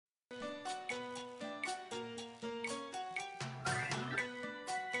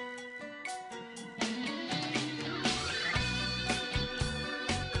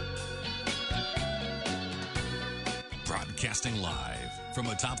Broadcasting live from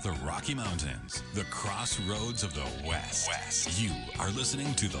atop the Rocky Mountains, the crossroads of the West. You are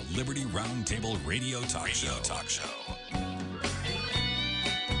listening to the Liberty Roundtable Radio Talk Show.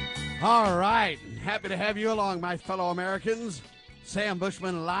 All right. Happy to have you along, my fellow Americans. Sam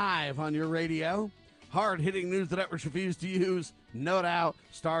Bushman live on your radio. Hard-hitting news the networks refuse to use, no doubt,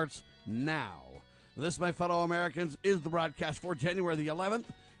 starts now. This, my fellow Americans, is the broadcast for January the 11th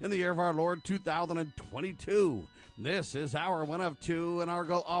in the year of our Lord 2022. This is our one of two, and our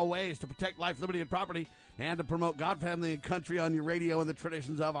goal always to protect life, liberty, and property, and to promote God, family, and country on your radio and the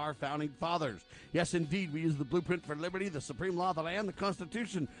traditions of our founding fathers. Yes, indeed, we use the blueprint for liberty, the supreme law of the land, the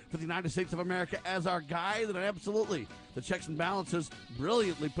Constitution for the United States of America as our guide, and absolutely the checks and balances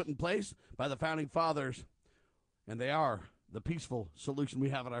brilliantly put in place by the founding fathers, and they are the peaceful solution we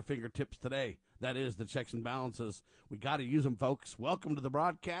have at our fingertips today. That is the checks and balances. We got to use them, folks. Welcome to the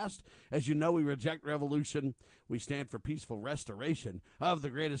broadcast. As you know, we reject revolution. We stand for peaceful restoration of the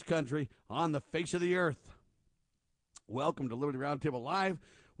greatest country on the face of the earth. Welcome to Liberty Roundtable Live.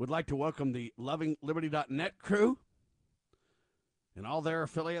 Would like to welcome the LovingLiberty.net crew and all their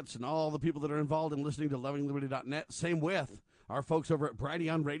affiliates and all the people that are involved in listening to LovingLiberty.net. Same with our folks over at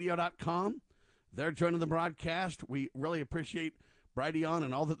BrighteonRadio.com. They're joining the broadcast. We really appreciate Brighteon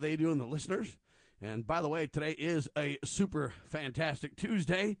and all that they do and the listeners. And by the way, today is a super fantastic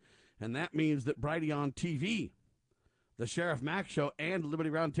Tuesday, and that means that Brighteon TV, the Sheriff Mack Show, and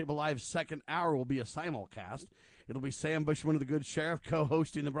Liberty Roundtable Live's second hour will be a simulcast. It'll be Sam Bushman, the good sheriff,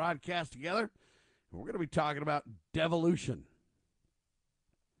 co-hosting the broadcast together. And we're going to be talking about devolution.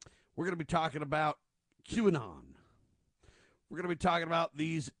 We're going to be talking about QAnon. We're going to be talking about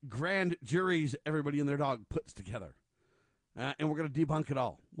these grand juries everybody and their dog puts together. And we're going to debunk it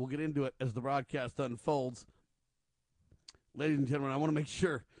all. We'll get into it as the broadcast unfolds. Ladies and gentlemen, I want to make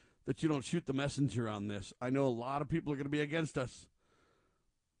sure that you don't shoot the messenger on this. I know a lot of people are going to be against us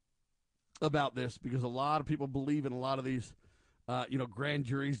about this because a lot of people believe in a lot of these, grand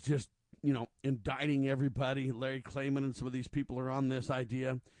juries just, indicting everybody. Larry Klayman and some of these people are on this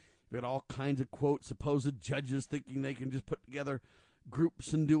idea. You've got all kinds of, quote, supposed judges thinking they can just put together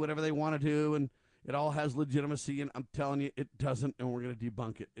groups and do whatever they want to do, and it all has legitimacy, and I'm telling you, it doesn't, and we're going to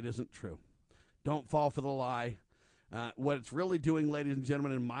debunk it. It isn't true. Don't fall for the lie. What it's really doing, ladies and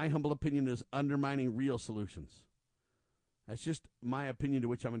gentlemen, in my humble opinion, is undermining real solutions. That's just my opinion to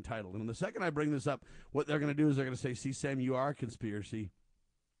which I'm entitled. And the second I bring this up, what they're going to do is they're going to say, see, Sam, you are a conspiracy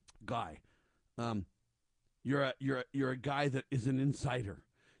guy. You're a guy that is an insider.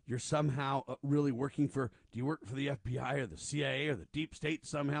 You're somehow really working for, do you work for the FBI or the CIA or the deep state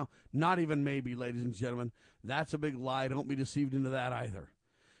somehow? Not even maybe, ladies and gentlemen. That's a big lie. Don't be deceived into that either.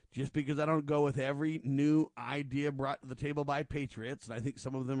 Just because I don't go with every new idea brought to the table by patriots, and I think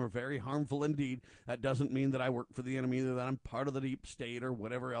some of them are very harmful indeed, that doesn't mean that I work for the enemy, either that I'm part of the deep state or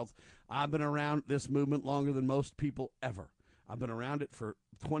whatever else. I've been around this movement longer than most people ever. I've been around it for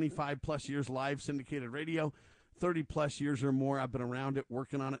 25-plus years live syndicated radio. 30-plus years or more, I've been around it,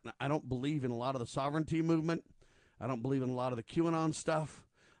 working on it. And I don't believe in a lot of the sovereignty movement. I don't believe in a lot of the QAnon stuff.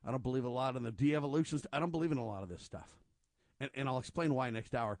 I don't believe a lot in the de-evolution stuff. I don't believe in a lot of this stuff. And I'll explain why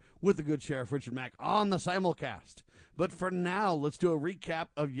next hour with the good Sheriff Richard Mack on the simulcast. But for now, let's do a recap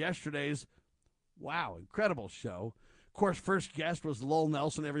of yesterday's, incredible show. Of course, first guest was Lowell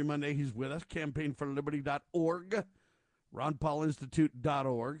Nelson. Every Monday he's with us, campaignforliberty.org,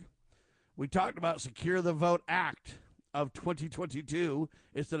 RonPaulInstitute.org. We talked about Secure the Vote Act of 2022.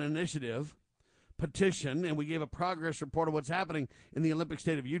 It's an initiative, petition, and we gave a progress report of what's happening in the Olympic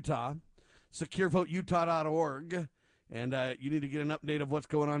State of Utah. SecureVoteUtah.org. And you need to get an update of what's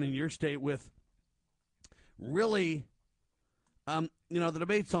going on in your state with really, the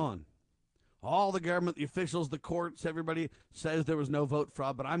debate's on. All the government, the officials, the courts, everybody says there was no vote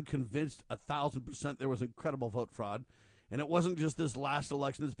fraud, but I'm convinced 1,000% there was incredible vote fraud. And it wasn't just this last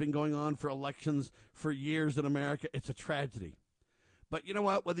election. It's been going on for elections for years in America. It's a tragedy. But you know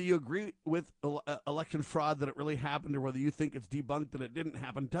what? Whether you agree with election fraud that it really happened or whether you think it's debunked that it didn't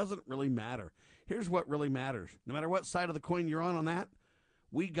happen doesn't really matter. Here's what really matters. No matter what side of the coin you're on that,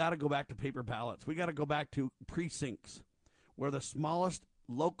 we got to go back to paper ballots. We got to go back to precincts where the smallest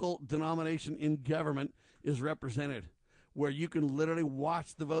local denomination in government is represented, where you can literally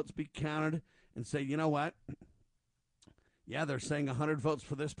watch the votes be counted and say, you know what? Yeah, they're saying 100 votes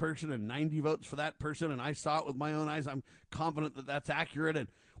for this person and 90 votes for that person, and I saw it with my own eyes. I'm confident that that's accurate, and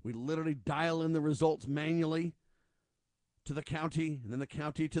we literally dial in the results manually to the county, and then the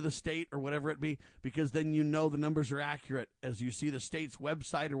county to the state or whatever it be, because then you know the numbers are accurate. As you see the state's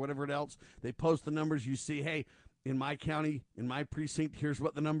website or whatever else, they post the numbers. You see, hey, in my county, in my precinct, here's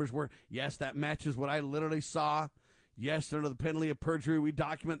what the numbers were. Yes, that matches what I literally saw. Yes, under the penalty of perjury, we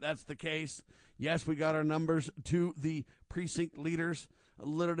document that's the case. Yes, we got our numbers to the precinct leaders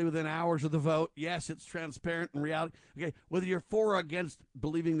literally within hours of the vote. Yes, it's transparent in reality. Okay, whether you're for or against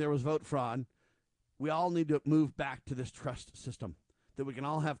believing there was vote fraud, we all need to move back to this trust system that we can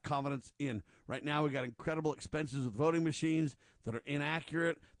all have confidence in. Right now, we got incredible expenses with voting machines that are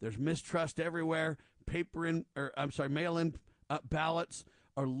inaccurate. There's mistrust everywhere. Mail-in ballots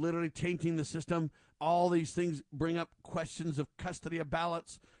are literally tainting the system. All these things bring up questions of custody of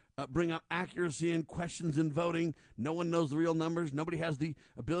ballots, bring up accuracy and questions in voting. No one knows the real numbers. Nobody has the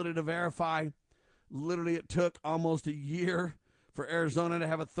ability to verify. Literally, it took almost a year for Arizona to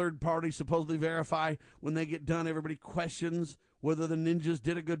have a third party supposedly verify. When they get done, everybody questions whether the ninjas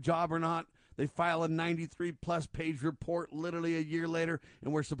did a good job or not. They file a 93-plus page report literally a year later,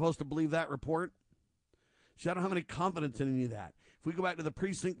 and we're supposed to believe that report. So I don't have any confidence in any of that. If we go back to the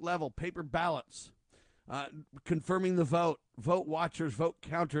precinct level, paper ballots, confirming the vote watchers, vote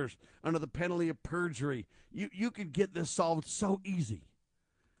counters under the penalty of perjury, you could get this solved so easy.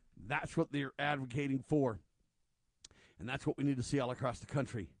 That's what they're advocating for. And that's what we need to see all across the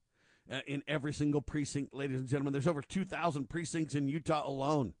country. In every single precinct, ladies and gentlemen. There's over 2,000 precincts in Utah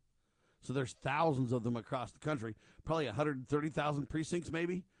alone. So there's thousands of them across the country. Probably 130,000 precincts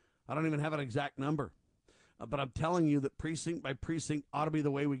maybe. I don't even have an exact number. But I'm telling you that precinct by precinct ought to be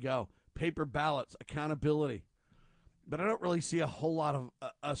the way we go. Paper ballots, accountability. But I don't really see a whole lot of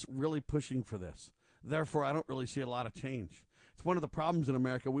us really pushing for this. Therefore, I don't really see a lot of change. It's one of the problems in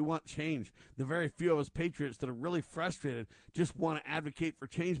America. We want change. The very few of us patriots that are really frustrated just want to advocate for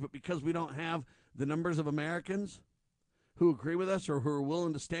change, but because we don't have the numbers of Americans who agree with us or who are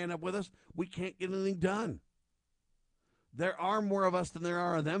willing to stand up with us, we can't get anything done. There are more of us than there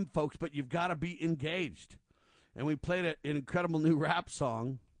are of them, folks, but you've got to be engaged. And we played an incredible new rap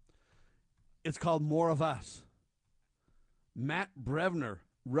song. It's called More of Us. Matt Brevner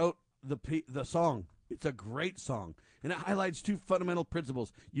wrote the song. It's a great song. And it highlights two fundamental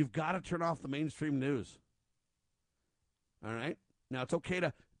principles. You've got to turn off the mainstream news. All right? Now, it's okay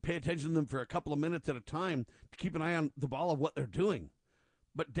to pay attention to them for a couple of minutes at a time to keep an eye on the ball of what they're doing.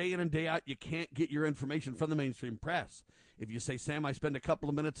 But day in and day out, you can't get your information from the mainstream press. If you say, Sam, I spend a couple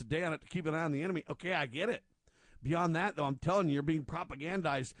of minutes a day on it to keep an eye on the enemy, okay, I get it. Beyond that, though, I'm telling you, you're being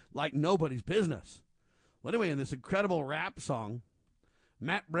propagandized like nobody's business. Well, anyway, in this incredible rap song,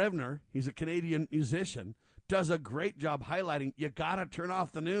 Matt Brevner, he's a Canadian musician, does a great job highlighting you got to turn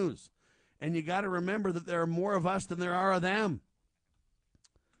off the news. And you got to remember that there are more of us than there are of them.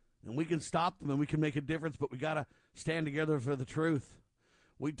 And we can stop them and we can make a difference, but we got to stand together for the truth.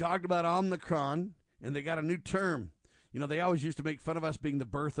 We talked about Omicron, and they got a new term. You know, they always used to make fun of us being the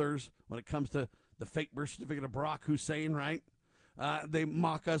birthers when it comes to the fake birth certificate of Barack Hussein, right? They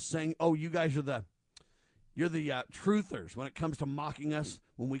mock us saying, oh, you guys are you're the truthers when it comes to mocking us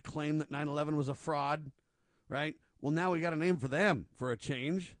when we claim that 9/11 was a fraud, right? Well, now we got a name for them for a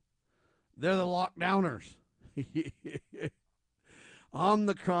change. They're the lockdowners.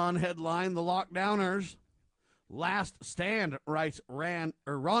 Omicron headline, the lockdowners. Last stand, writes Ron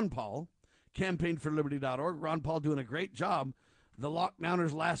Paul, campaignforliberty.org. Ron Paul doing a great job. The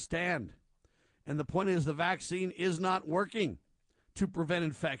lockdowners' last stand. And the point is the vaccine is not working to prevent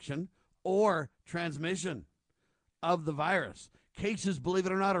infection or transmission of the virus. Cases, believe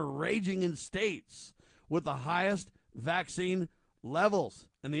it or not, are raging in states with the highest vaccine levels.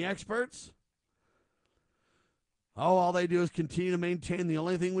 And the experts? Oh, all they do is continue to maintain the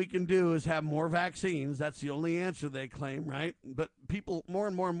only thing we can do is have more vaccines. That's the only answer, they claim, right? But people, more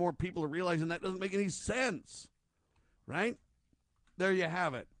and more people are realizing that doesn't make any sense, right? There you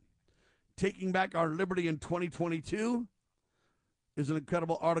have it. Taking Back Our Liberty in 2022 is an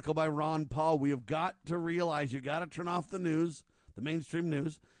incredible article by Ron Paul. We have got to realize you got to turn off the news, the mainstream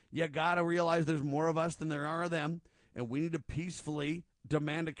news. You got to realize there's more of us than there are of them, and we need to peacefully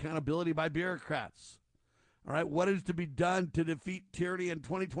demand accountability by bureaucrats. All right, what is to be done to defeat tyranny in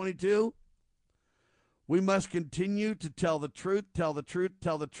 2022? We must continue to tell the truth, tell the truth,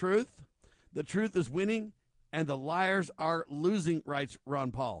 tell the truth. The truth is winning, and the liars are losing, writes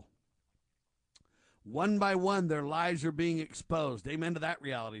Ron Paul. One by one, their lies are being exposed. Amen to that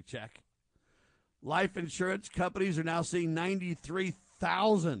reality check. Life insurance companies are now seeing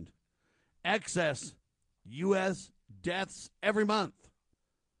 93,000 excess U.S. deaths every month.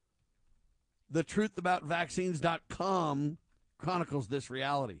 TheTruthAboutVaccines.com chronicles this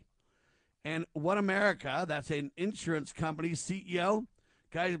reality. And One America, that's an insurance company CEO,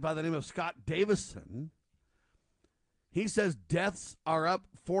 guy by the name of Scott Davison, he says deaths are up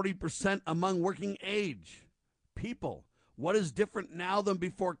 40% among working age people. What is different now than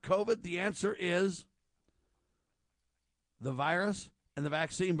before COVID? The answer is the virus and the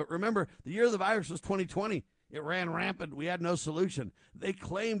vaccine. But remember, the year of the virus was 2020. It ran rampant. We had no solution. They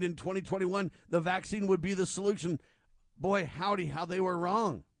claimed in 2021 the vaccine would be the solution. Boy, howdy, how they were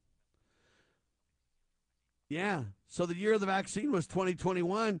wrong. Yeah, so the year of the vaccine was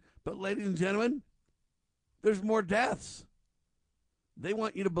 2021. But ladies and gentlemen, there's more deaths. They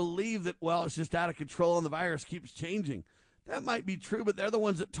want you to believe that, well, it's just out of control and the virus keeps changing. That might be true, but they're the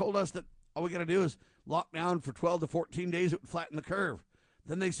ones that told us that all we got to do is lock down for 12 to 14 days. It would flatten the curve.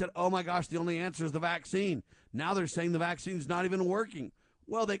 Then they said, oh, my gosh, the only answer is the vaccine. Now they're saying the vaccine's not even working.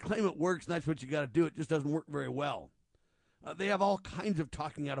 Well, they claim it works, and that's what you got to do. It just doesn't work very well. They have all kinds of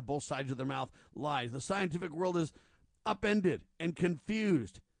talking out of both sides of their mouth lies. The scientific world is upended and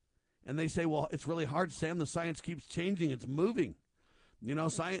confused. And they say, well, it's really hard, Sam. The science keeps changing. It's moving. You know,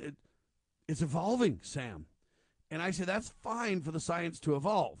 science, it's evolving, Sam. And I say, that's fine for the science to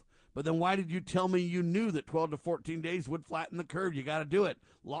evolve. But then why did you tell me you knew that 12 to 14 days would flatten the curve? You got to do it.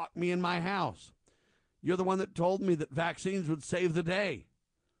 Lock me in my house. You're the one that told me that vaccines would save the day.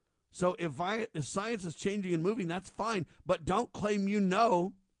 So if science is changing and moving, that's fine. But don't claim you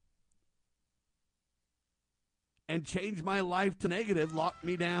know and change my life to negative, lock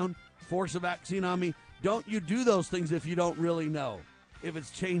me down, force a vaccine on me. Don't you do those things if you don't really know, if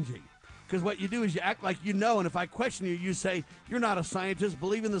it's changing. Because what you do is you act like you know, and if I question you, you say, you're not a scientist,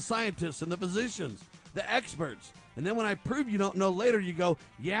 believe in the scientists and the physicians, the experts. And then when I prove you don't know later, you go,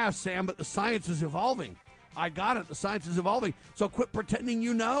 yeah, Sam, but the science is evolving. I got it. The science is evolving. So quit pretending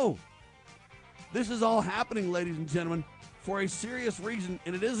you know. This is all happening, ladies and gentlemen, for a serious reason,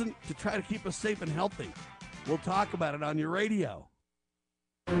 and it isn't to try to keep us safe and healthy. We'll talk about it on your radio.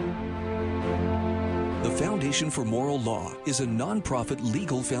 The Foundation for Moral Law is a nonprofit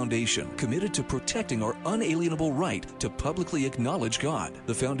legal foundation committed to protecting our unalienable right to publicly acknowledge God.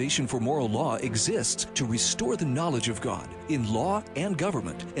 The Foundation for Moral Law exists to restore the knowledge of God in law and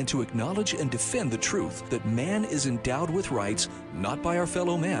government and to acknowledge and defend the truth that man is endowed with rights not by our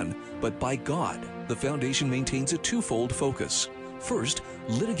fellow man, but by God. The Foundation maintains a twofold focus. First,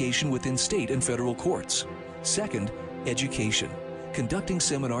 litigation within state and federal courts. Second, education, conducting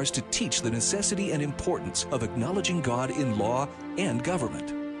seminars to teach the necessity and importance of acknowledging God in law and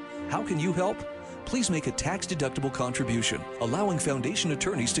government. How can you help? Please make a tax-deductible contribution, allowing Foundation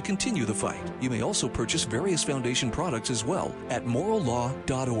attorneys to continue the fight. You may also purchase various Foundation products as well at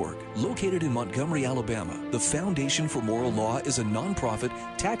morallaw.org. Located in Montgomery, Alabama, the Foundation for Moral Law is a nonprofit,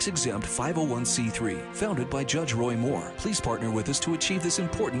 tax-exempt 501c3 founded by Judge Roy Moore. Please partner with us to achieve this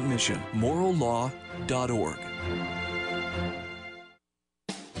important mission. morallaw.org.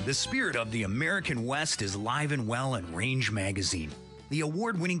 The spirit of the American West is live and well in Range Magazine, the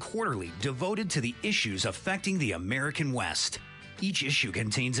award-winning quarterly devoted to the issues affecting the American West. Each issue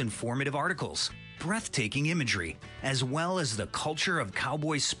contains informative articles, breathtaking imagery, as well as the culture of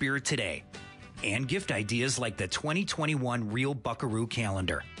cowboy spirit today, and gift ideas like the 2021 Real Buckaroo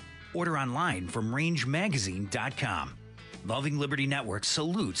calendar. Order online from rangemagazine.com. Loving Liberty Network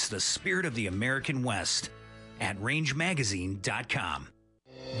salutes the spirit of the American West at rangemagazine.com.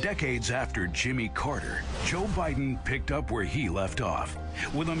 Decades after Jimmy Carter, Joe Biden picked up where he left off,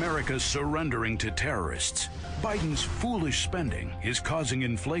 with America surrendering to terrorists. Biden's foolish spending is causing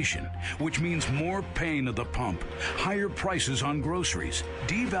inflation, which means more pain at the pump, higher prices on groceries,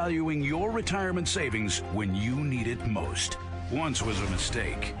 devaluing your retirement savings when you need it most. Once was a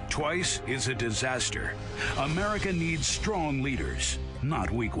mistake. Twice is a disaster. America needs strong leaders,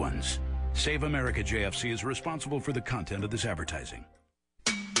 not weak ones. Save America JFC is responsible for the content of this advertising.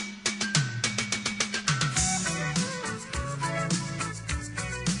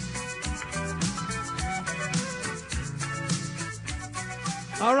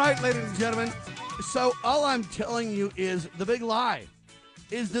 All right, ladies and gentlemen. So all I'm telling you is the big lie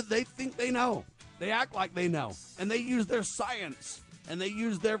is that they think they know. They act like they know. And they use their science and they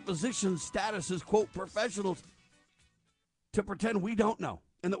use their physician status as, quote, professionals to pretend we don't know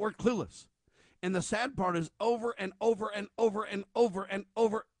and that we're clueless. And the sad part is over and over and over and over and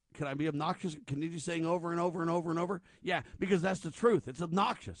over. Can I be obnoxious? Can you be saying over and over and over and over? Yeah, because that's the truth. It's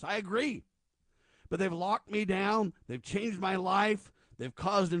obnoxious. I agree. But they've locked me down. They've changed my life. They've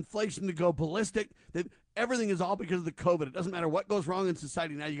caused inflation to go ballistic. Everything is all because of the COVID. It doesn't matter what goes wrong in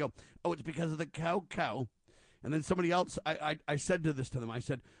society. Now you go, oh, it's because of the cow. And then somebody else, I said to them, I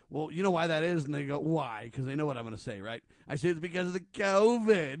said, well, you know why that is? And they go, why? Because they know what I'm going to say, right? I say it's because of the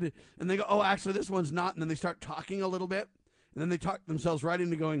COVID. And they go, oh, actually, this one's not. And then they start talking a little bit. And then they talk themselves right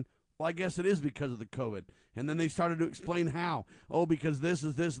into going, well, I guess it is because of the COVID. And then they started to explain how. Oh, because this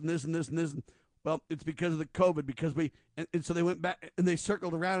is this and this and this and this. Well, it's because of the COVID, because and so they went back and they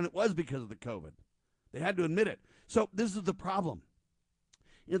circled around and it was because of the COVID. They had to admit it. So this is the problem.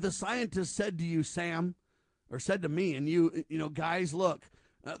 If the scientist said to you, Sam, or said to me and you guys, look,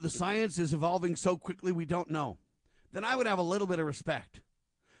 the science is evolving so quickly we don't know, then I would have a little bit of respect.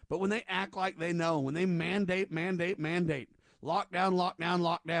 But when they act like they know, when they mandate,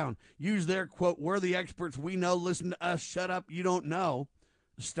 lockdown, use their, quote, we're the experts, we know, listen to us, shut up, you don't know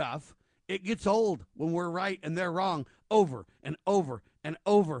stuff, it gets old when we're right and they're wrong over and over and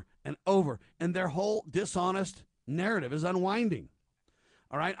over and over. And their whole dishonest narrative is unwinding.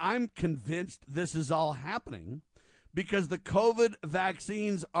 All right, I'm convinced this is all happening because the COVID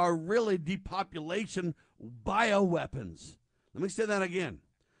vaccines are really depopulation bioweapons. Let me say that again.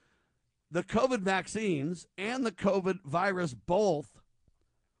 The COVID vaccines and the COVID virus both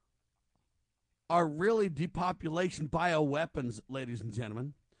are really depopulation bioweapons, ladies and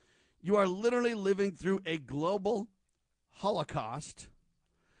gentlemen. You are literally living through a global holocaust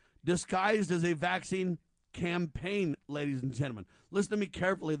disguised as a vaccine campaign, ladies and gentlemen. Listen to me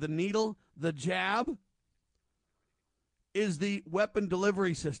carefully. The needle, the jab, is the weapon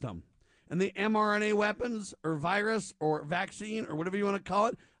delivery system. And the mRNA weapons or virus or vaccine or whatever you want to call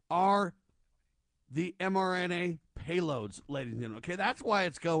it are the mRNA payloads, ladies and gentlemen. Okay, that's why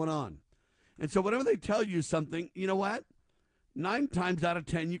it's going on. And so whenever they tell you something, you know what? 9 times out of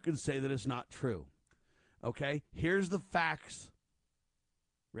 10, you can say that it's not true. Okay, here's the facts.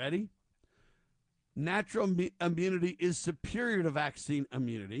 Ready? Natural immunity is superior to vaccine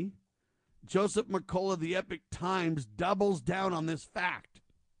immunity. Joseph Mercola, the Epoch Times, doubles down on this fact.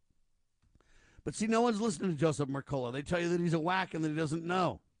 But see, no one's listening to Joseph Mercola. They tell you that he's a whack and that he doesn't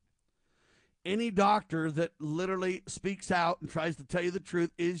know. Any doctor that literally speaks out and tries to tell you the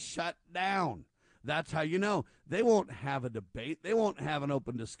truth is shut down. That's how you know. They won't have a debate. They won't have an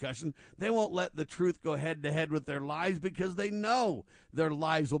open discussion. They won't let the truth go head to head with their lies because they know their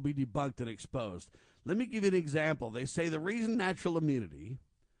lies will be debunked and exposed. Let me give you an example. They say the reason natural immunity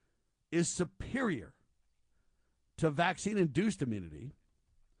is superior to vaccine-induced immunity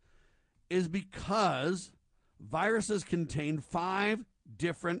is because viruses contain 5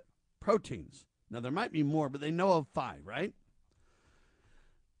 different proteins. Now, there might be more, but they know of 5, right?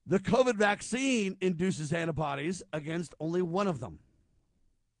 The COVID vaccine induces antibodies against only one of them,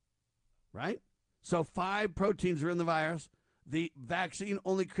 right? So 5 proteins are in the virus. The vaccine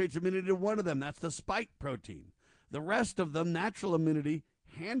only creates immunity to one of them. That's the spike protein. The rest of them, natural immunity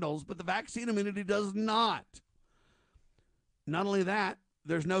handles, but the vaccine immunity does not. Not only that,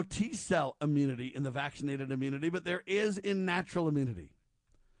 there's no T-cell immunity in the vaccinated immunity, but there is in natural immunity.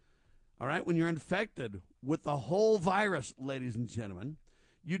 All right, when you're infected with the whole virus, ladies and gentlemen,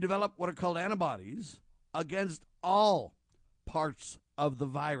 you develop what are called antibodies against all parts of the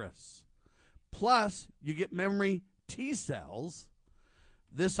virus. Plus, you get memory T cells.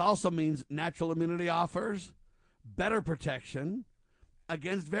 This also means natural immunity offers better protection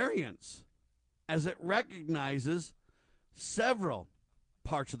against variants as it recognizes several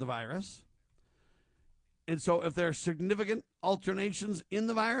parts of the virus. And so if there are significant alternations in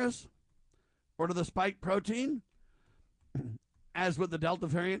the virus or to the spike protein, as with the Delta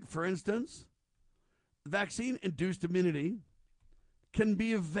variant, for instance, vaccine-induced immunity can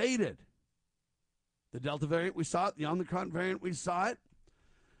be evaded. The Delta variant, we saw it. The Omicron variant, we saw it.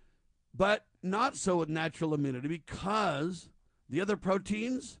 But not so with natural immunity because the other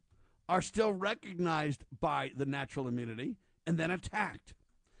proteins are still recognized by the natural immunity and then attacked.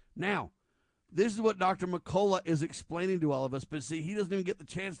 Now, this is what Dr. Mercola is explaining to all of us, but see, he doesn't even get the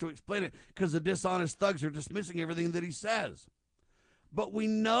chance to explain it because the dishonest thugs are dismissing everything that he says. But we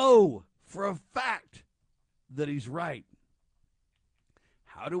know for a fact that he's right.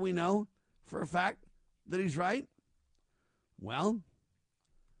 How do we know for a fact that he's right? Well,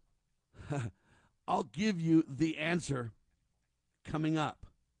 I'll give you the answer coming up.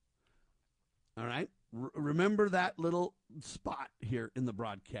 All right? Remember that little spot here in the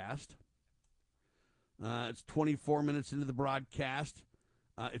broadcast. It's 24 minutes into the broadcast.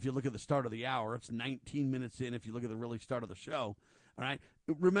 If you look at the start of the hour, it's 19 minutes in if you look at the really start of the show. All right?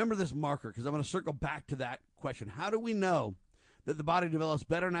 Remember this marker because I'm going to circle back to that question. How do we know that the body develops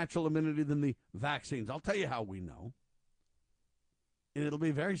better natural immunity than the vaccines? I'll tell you how we know. And it'll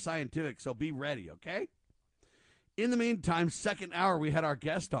be very scientific, so be ready, okay? In the meantime, second hour, we had our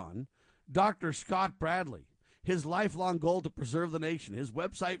guest on, Dr. Scott Bradley. His lifelong goal to preserve the nation. His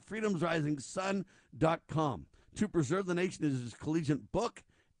website, freedomsrisingsun.com. To Preserve the Nation is his collegiate book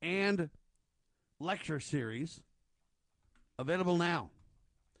and lecture series available now.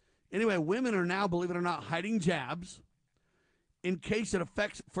 Anyway, women are now, believe it or not, hiding jabs in case it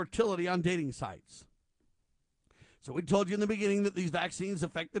affects fertility on dating sites. So we told you in the beginning that these vaccines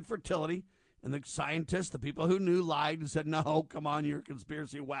affected fertility And the scientists, the people who knew, lied and said, no, come on, you're a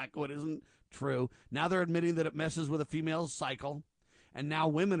conspiracy wacko. It isn't true. Now they're admitting that it messes with a female's cycle. And now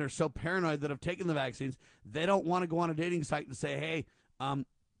women are so paranoid that have taken the vaccines, they don't want to go on a dating site and say, hey, I'm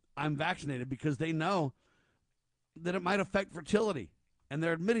vaccinated, because they know that it might affect fertility. And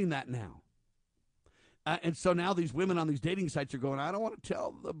they're admitting that now. And so now these women on these dating sites are going, I don't want to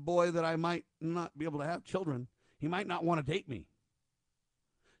tell the boy that I might not be able to have children. He might not want to date me.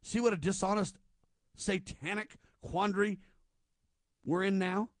 See what a dishonest, satanic quandary we're in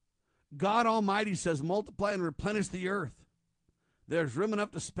now? God Almighty says, multiply and replenish the earth. There's room enough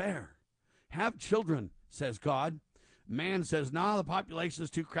to spare. Have children, says God. Man says, nah, the population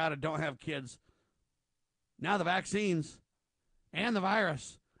is too crowded, don't have kids. Now the vaccines and the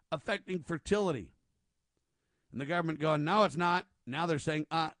virus affecting fertility. And the government going, no, it's not. Now they're saying,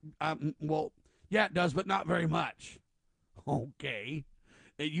 well, yeah, it does, but not very much. Okay.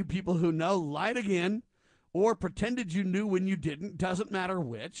 You people who know lied again, or pretended you knew when you didn't. Doesn't matter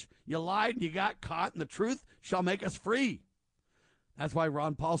which. You lied and you got caught, and the truth shall make us free. That's why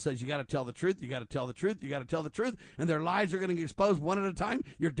Ron Paul says you got to tell the truth, you got to tell the truth, you got to tell the truth, and their lies are going to get exposed one at a time.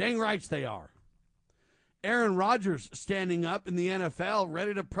 You're dang rights they are. Aaron Rodgers standing up in the NFL,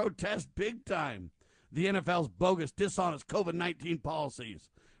 ready to protest big time the NFL's bogus, dishonest COVID-19 policies.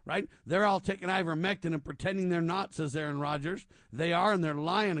 Right? They're all taking ivermectin and pretending they're not, says Aaron Rodgers. They are, and they're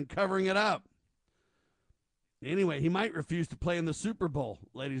lying and covering it up. Anyway, he might refuse to play in the Super Bowl,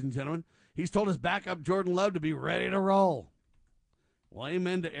 ladies and gentlemen. He's told his backup, Jordan Love, to be ready to roll. Well,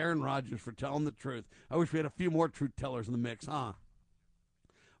 amen to Aaron Rodgers for telling the truth. I wish we had a few more truth tellers in the mix, huh?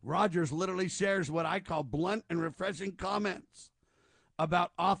 Rodgers literally shares what I call blunt and refreshing comments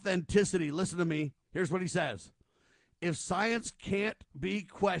about authenticity. Listen to me. Here's what he says. If science can't be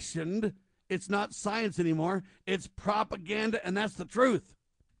questioned, it's not science anymore. It's propaganda, and that's the truth.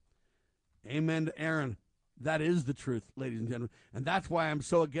 Amen to Aaron. That is the truth, ladies and gentlemen. And that's why I'm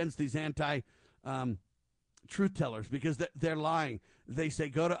so against these anti-truth tellers, because they're lying. They say,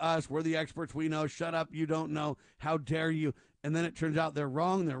 go to us. We're the experts. We know. Shut up. You don't know. How dare you? And then it turns out they're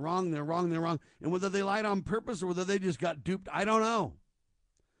wrong. They're wrong. They're wrong. They're wrong. And whether they lied on purpose or whether they just got duped, I don't know.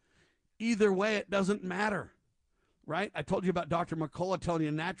 Either way, it doesn't matter. Right? I told you about Dr. McCullough telling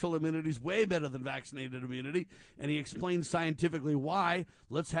you natural immunity is way better than vaccinated immunity, and he explains scientifically why.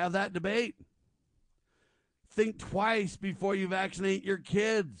 Let's have that debate. Think twice before you vaccinate your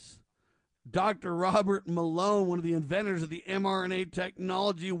kids. Dr. Robert Malone, one of the inventors of the mRNA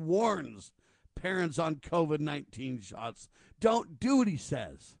technology, warns parents on COVID-19 shots. Don't do what he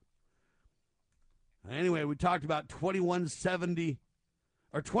says. Anyway, we talked about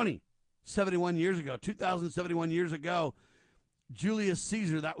 2071 years ago, 2071 years ago, Julius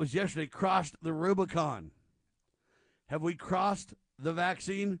Caesar, that was yesterday, crossed the Rubicon. Have we crossed the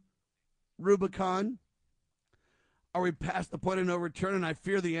vaccine Rubicon? Are we past the point of no return? And I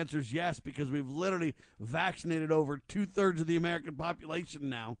fear the answer is yes, because we've literally vaccinated over 2/3 of the American population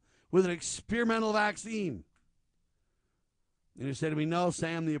now with an experimental vaccine. And you say to me, no,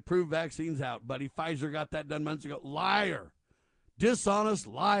 Sam, the approved vaccine's out, buddy. Pfizer got that done months ago. Liar. Dishonest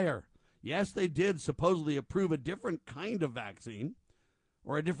liar. Yes, they did supposedly approve a different kind of vaccine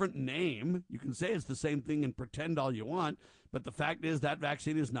or a different name. You can say it's the same thing and pretend all you want, but the fact is that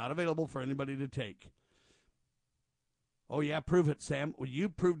vaccine is not available for anybody to take. Oh, yeah, prove it, Sam. Well, you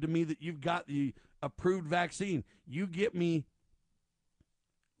prove to me that you've got the approved vaccine. You get me,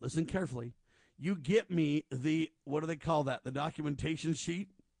 listen carefully, you get me the, what do they call that, the documentation sheet?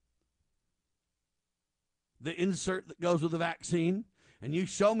 The insert that goes with the vaccine, and you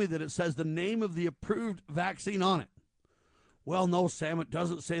show me that it says the name of the approved vaccine on it. Well, no, Sam, it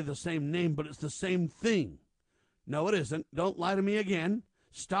doesn't say the same name, but it's the same thing. No, it isn't. Don't lie to me again.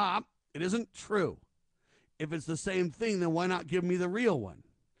 Stop. It isn't true. If it's the same thing, then why not give me the real one?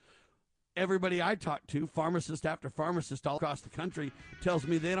 Everybody I talk to, pharmacist after pharmacist all across the country, tells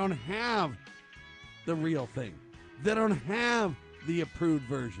me they don't have the real thing. They don't have the approved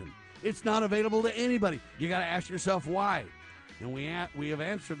version. It's not available to anybody. You got to ask yourself why. And we have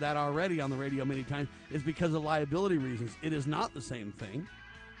answered that already on the radio many times. It's because of liability reasons. It is not the same thing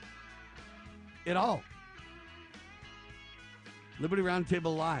at all. Liberty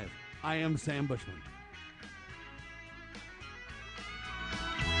Roundtable Live. I am Sam Bushman.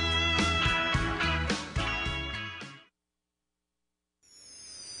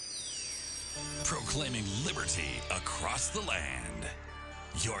 Proclaiming liberty across the land.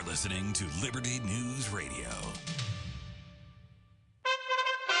 You're listening to Liberty News Radio.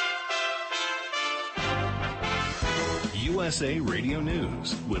 USA Radio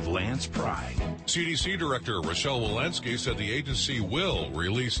News with Lance Pride. CDC Director Rochelle Walensky said the agency will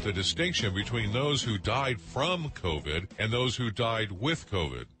release the distinction between those who died from COVID and those who died with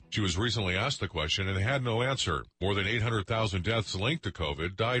COVID. She was recently asked the question and had no answer. More than 800,000 deaths linked to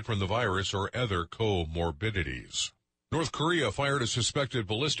COVID died from the virus or other comorbidities. North Korea fired a suspected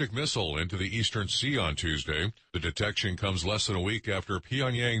ballistic missile into the Eastern Sea on Tuesday. The detection comes less than a week after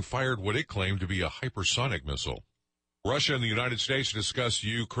Pyongyang fired what it claimed to be a hypersonic missile. Russia and the United States discussed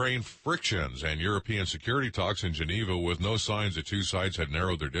Ukraine frictions and European security talks in Geneva with no signs the two sides had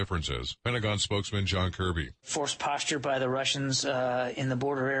narrowed their differences. Pentagon spokesman John Kirby. Forced posture by the Russians in the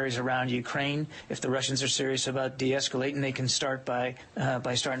border areas around Ukraine. If the Russians are serious about de-escalating, they can start by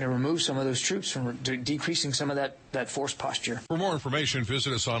starting to remove some of those troops, from decreasing some of that forced posture. For more information,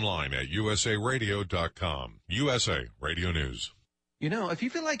 visit us online at usaradio.com. USA Radio News. You know, if you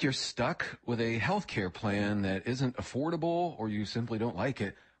feel like you're stuck with a healthcare plan that isn't affordable or you simply don't like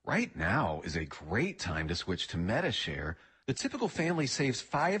it, right now is a great time to switch to Medi-Share. The typical family saves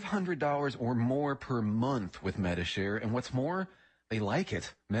 $500 or more per month with Medi-Share, and what's more, they like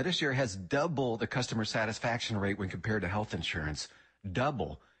it. Medi-Share has double the customer satisfaction rate when compared to health insurance.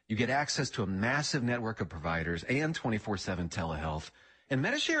 Double. You get access to a massive network of providers and 24/7 telehealth. And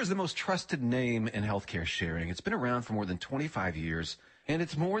Medi-Share is the most trusted name in healthcare sharing. It's been around for more than 25 years, and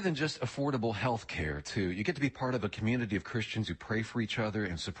it's more than just affordable healthcare, too. You get to be part of a community of Christians who pray for each other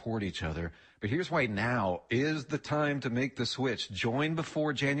and support each other. But here's why now is the time to make the switch. Join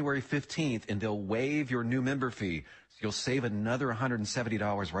before January 15th, and they'll waive your new member fee. So you'll save another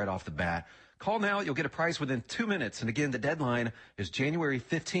 $170 right off the bat. Call now. You'll get a price within 2 minutes. And again, the deadline is January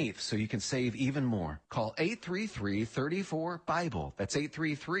 15th, so you can save even more. Call 833-34-BIBLE. That's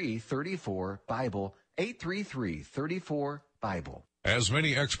 833-34-BIBLE. 833-34-BIBLE. As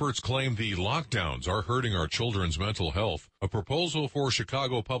many experts claim the lockdowns are hurting our children's mental health, a proposal for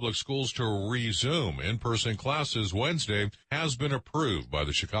Chicago Public Schools to resume in-person classes Wednesday has been approved by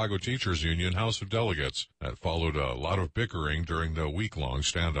the Chicago Teachers Union House of Delegates. That followed a lot of bickering during the week-long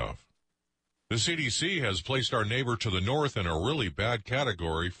standoff. The CDC has placed our neighbor to the north in a really bad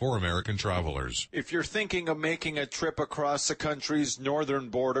category for American travelers. If you're thinking of making a trip across the country's northern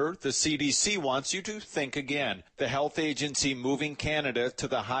border, the CDC wants you to think again. The health agency moving Canada to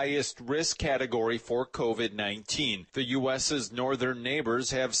the highest risk category for COVID-19. The U.S.'s northern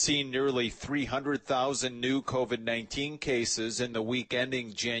neighbors have seen nearly 300,000 new COVID-19 cases in the week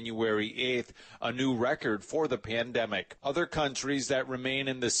ending January 8th, a new record for the pandemic. Other countries that remain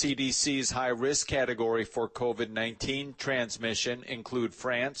in the CDC's high risk category for COVID-19 transmission include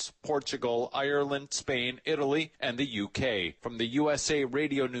France, Portugal, Ireland, Spain, Italy, and the UK. From the USA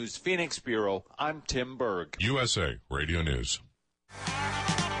Radio News Phoenix Bureau, I'm Tim Berg. USA Radio News.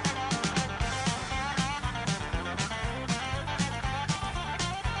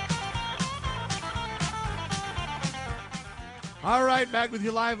 All right, back with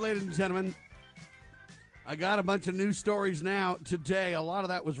you live, ladies and gentlemen. I got a bunch of news stories now today. A lot of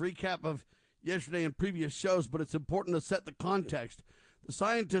that was recap of yesterday and previous shows, but it's important to set the context. The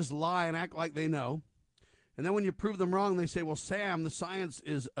scientists lie and act like they know. And then when you prove them wrong, they say, well, Sam, the science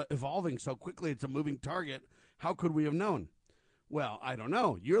is evolving so quickly, it's a moving target. How could we have known? Well, I don't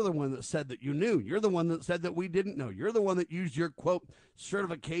know. You're the one that said that you knew. You're the one that said that we didn't know. You're the one that used your, quote,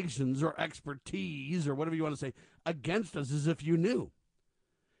 certifications or expertise or whatever you want to say against us as if you knew.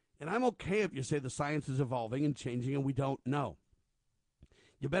 And I'm okay if you say the science is evolving and changing and we don't know.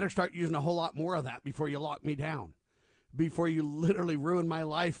 You better start using a whole lot more of that before you lock me down, before you literally ruin my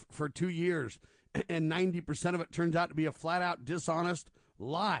life for 2 years and 90% of it turns out to be a flat-out dishonest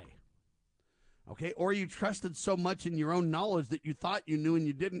lie. Okay? Or you trusted so much in your own knowledge that you thought you knew and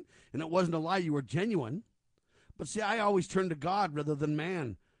you didn't, and it wasn't a lie, you were genuine. But see, I always turn to God rather than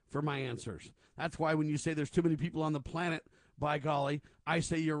man for my answers. That's why when you say there's too many people on the planet, by golly, I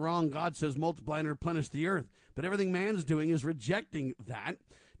say you're wrong. God says multiply and replenish the earth. But everything man's doing is rejecting that.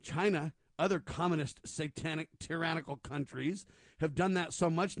 China, other communist, satanic, tyrannical countries have done that so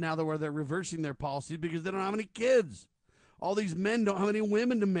much now that where they're reversing their policies because they don't have any kids. All these men don't have any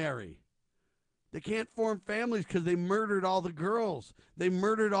women to marry. They can't form families because they murdered all the girls. They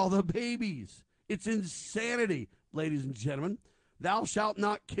murdered all the babies. It's insanity, ladies and gentlemen. Thou shalt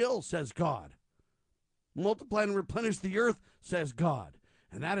not kill, says God. Multiply and replenish the earth, says God.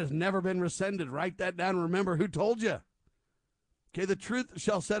 And that has never been rescinded. Write that down and remember who told you. Okay, the truth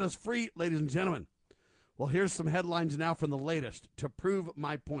shall set us free, ladies and gentlemen. Well, here's some headlines now from the latest to prove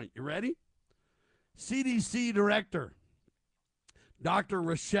my point. You ready? CDC Director, Dr.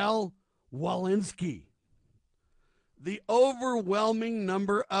 Rochelle Walensky. The overwhelming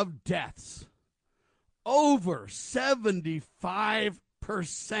number of deaths over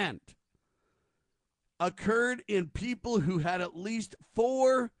 75% occurred in people who had at least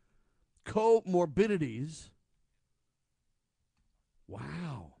 4 comorbidities.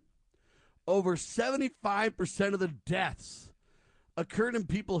 Wow. Over 75% of the deaths occurred in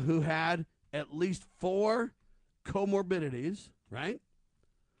people who had at least 4 comorbidities, right?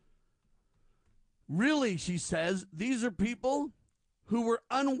 Really, she says, these are people who were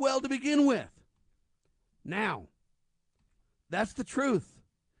unwell to begin with. Now, that's the truth.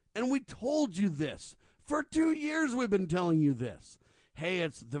 And we told you this. For 2 years we've been telling you this. Hey,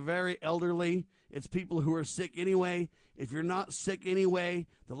 it's the very elderly. It's people who are sick anyway. If you're not sick anyway,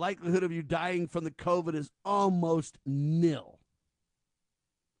 the likelihood of you dying from the COVID is almost nil.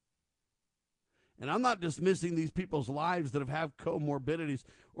 And I'm not dismissing these people's lives that have comorbidities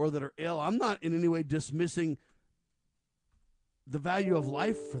or that are ill. I'm not in any way dismissing the value of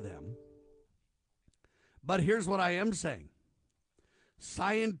life for them. But here's what I am saying.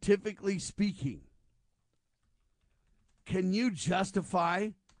 Scientifically speaking, can you justify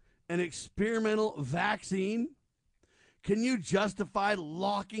an experimental vaccine? Can you justify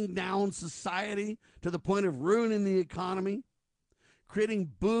locking down society to the point of ruining the economy?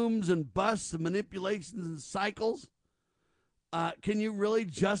 Creating booms and busts and manipulations and cycles? Can you really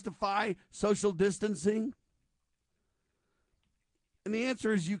justify social distancing? And the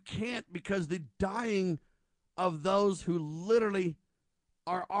answer is you can't, because the dying of those who literally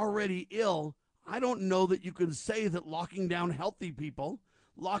are already ill, I don't know that you can say that locking down healthy people,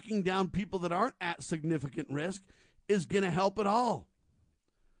 locking down people that aren't at significant risk is going to help at all.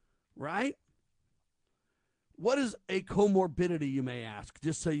 Right? What is a comorbidity, you may ask,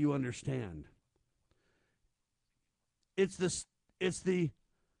 just so you understand? It's the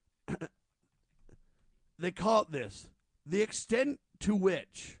they call it this, the extent to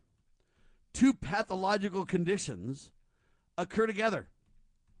which 2 pathological conditions occur together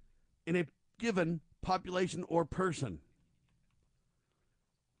in a given population or person.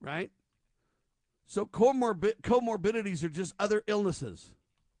 Right? So comorbidities are just other illnesses.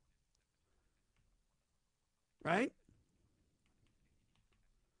 Right?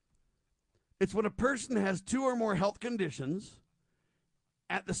 It's when a person has 2 or more health conditions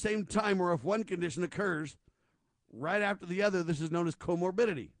at the same time, or if one condition occurs right after the other, this is known as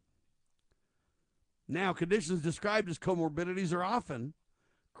comorbidity. Now, conditions described as comorbidities are often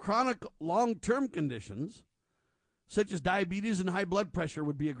chronic long-term conditions, such as diabetes and high blood pressure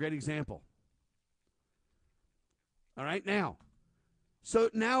would be a great example. All right, now, so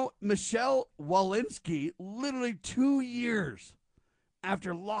now Michelle Walensky, literally 2 years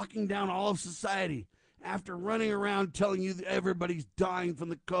after locking down all of society, after running around telling you that everybody's dying from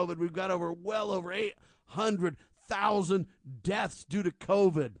the COVID, we've got well over 800,000 deaths due to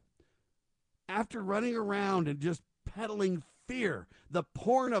COVID. After running around and just peddling fear, the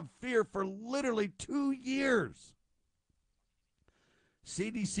porn of fear for literally 2 years,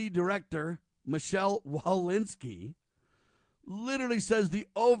 CDC Director Michelle Walensky literally says the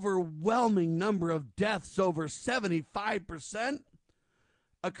overwhelming number of deaths, over 75%,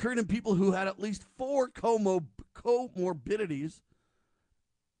 occurred in people who had at least 4 comorbidities.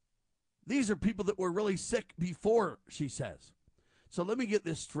 These are people that were really sick before, she says. So let me get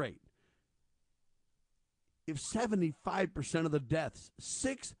this straight. If 75% of the deaths,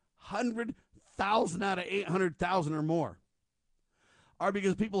 600,000 out of 800,000 or more, are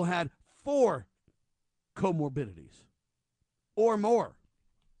because people had 4 comorbidities or more.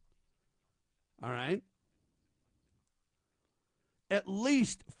 All right? At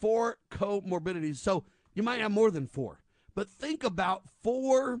least 4 comorbidities. So you might have more than 4. But think about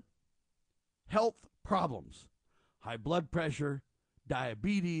 4 health problems: high blood pressure,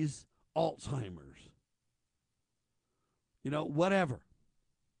 diabetes, Alzheimer's. Whatever.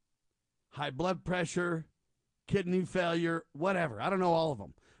 High blood pressure, kidney failure, whatever. I don't know all of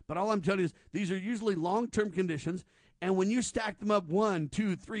them. But all I'm telling you is these are usually long-term conditions. And when you stack them up 1,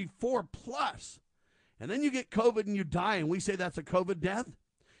 2, 3, 4 plus, and then you get COVID and you die, and we say that's a COVID death,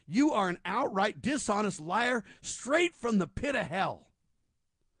 you are an outright dishonest liar straight from the pit of hell.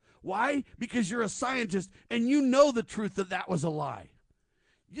 Why? Because you're a scientist and you know the truth that was a lie.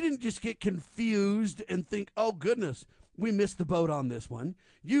 You didn't just get confused and think, oh, goodness, we missed the boat on this one.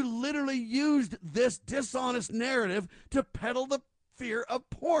 You literally used this dishonest narrative to peddle the fear of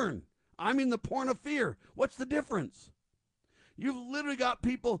porn. I mean the porn of fear. What's the difference? You've literally got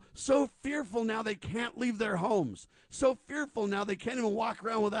people so fearful now they can't leave their homes. So fearful now they can't even walk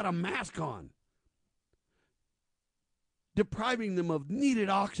around without a mask on. Depriving them of needed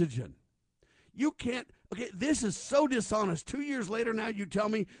oxygen. You can't Okay, this is so dishonest. 2 years later now, you tell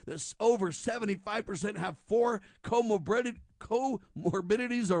me that over 75% have 4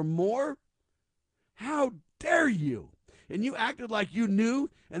 comorbidities or more? How dare you? And you acted like you knew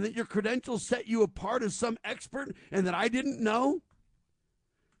and that your credentials set you apart as some expert and that I didn't know?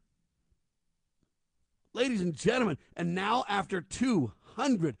 Ladies and gentlemen, and now after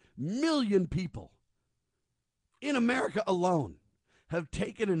 200 million people in America alone have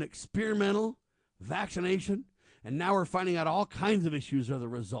taken an experimental vaccination, and now we're finding out all kinds of issues are the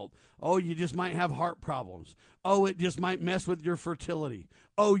result. Oh, you just might have heart problems. Oh, it just might mess with your fertility.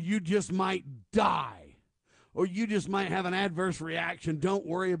 Oh, you just might die. Or you just might have an adverse reaction. Don't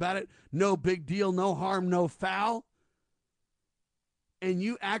worry about it. No big deal, no harm, no foul. And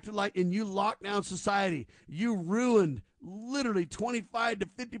you acted like, and you locked down society. You ruined literally 25 to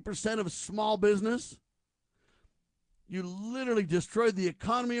 50% of small business. You literally destroyed the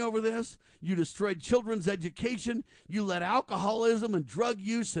economy over this. You destroyed children's education. You let alcoholism and drug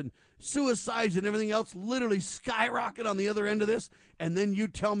use and suicides and everything else literally skyrocket on the other end of this. And then you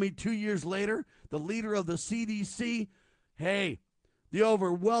tell me 2 years later, the leader of the CDC, hey, the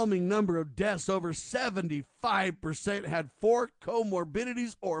overwhelming number of deaths, over 75% had 4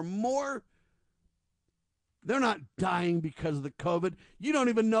 comorbidities or more. They're not dying because of the COVID. You don't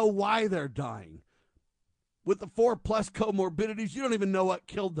even know why they're dying. With the 4+ comorbidities, you don't even know what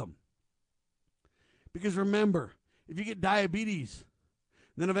killed them. Because remember, if you get diabetes,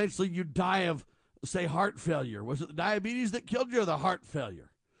 then eventually you die of, say, heart failure. Was it the diabetes that killed you or the heart failure?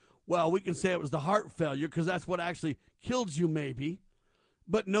 Well, we can say it was the heart failure because that's what actually killed you maybe.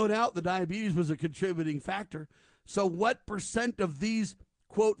 But no doubt the diabetes was a contributing factor. So what percent of these,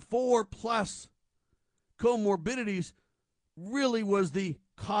 quote, 4+ comorbidities really was the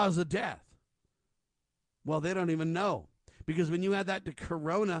cause of death? Well, they don't even know. Because when you add that to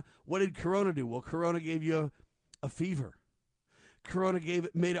Corona, what did Corona do? Well, Corona gave you a fever. Corona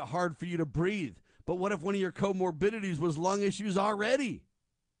made it hard for you to breathe. But what if one of your comorbidities was lung issues already?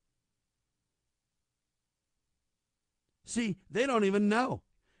 See, they don't even know.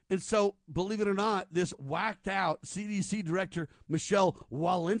 And so, believe it or not, this whacked out CDC Director Michelle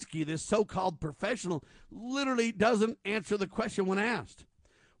Walensky, this so-called professional, literally doesn't answer the question when asked.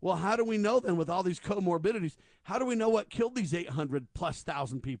 Well, how do we know then with all these comorbidities, how do we know what killed these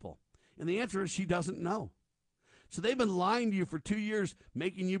 800,000+ people? And the answer is she doesn't know. So they've been lying to you for 2 years,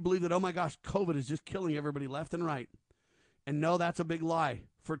 making you believe that, oh my gosh, COVID is just killing everybody left and right. And no, that's a big lie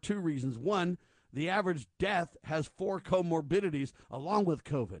for 2 reasons. One, the average death has 4 comorbidities along with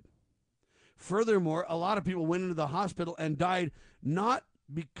COVID. Furthermore, a lot of people went into the hospital and died not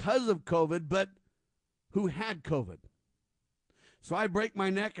because of COVID, but who had COVID. So I break my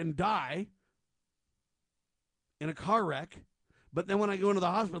neck and die in a car wreck, but then when I go into the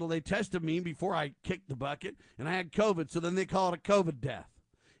hospital, they tested me before I kicked the bucket, and I had COVID, so then they call it a COVID death.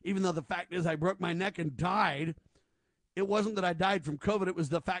 Even though the fact is I broke my neck and died, it wasn't that I died from COVID, it was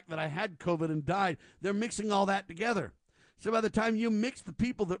the fact that I had COVID and died. They're mixing all that together. So by the time you mix the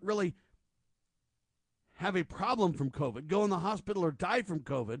people that really have a problem from COVID, go in the hospital or die from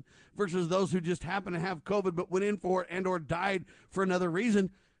COVID, versus those who just happen to have COVID but went in for it and or died for another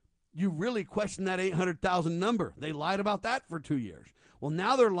reason, you really question that 800,000 number. They lied about that for 2 years. Well,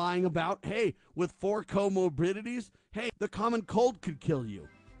 now they're lying about, hey, with 4 comorbidities, hey, the common cold could kill you.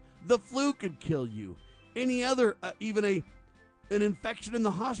 The flu could kill you. Any other, even an infection in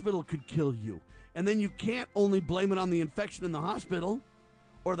the hospital could kill you. And then you can't only blame it on the infection in the hospital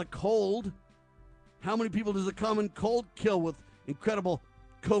or the cold. How many people does a common cold kill with incredible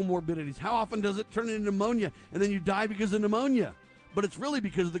comorbidities? How often does it turn into pneumonia and then you die because of pneumonia? But it's really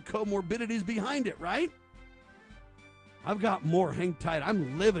because of the comorbidities behind it, right? I've got more. Hang tight.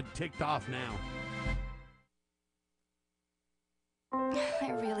 I'm livid, ticked off now.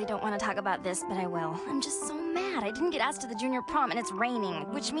 I really don't want to talk about this, but I will. I'm just so mad. I didn't get asked to the junior prom and it's raining,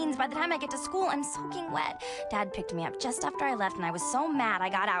 which means by the time I get to school, I'm soaking wet. Dad picked me up just after I left and I was so mad I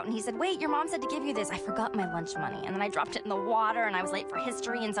got out and he said, wait, your mom said to give you this. I forgot my lunch money and then I dropped it in the water and I was late for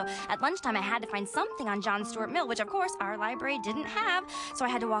history, and so at lunchtime I had to find something on John Stuart Mill, which of course our library didn't have. So I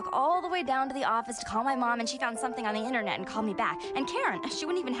had to walk all the way down to the office to call my mom, and she found something on the internet and called me back. And Karen, she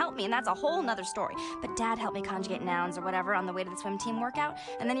wouldn't even help me, and that's a whole nother story. But Dad helped me conjugate nouns or whatever on the way to the swim team workout.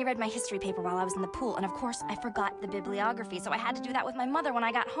 And then he read my history paper while I was in the pool, and of course I forgot the bibliography, so I had to do that with my mother when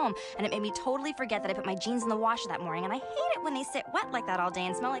I got home, and it made me totally forget that I put my jeans in the washer that morning, and I hate it when they sit wet like that all day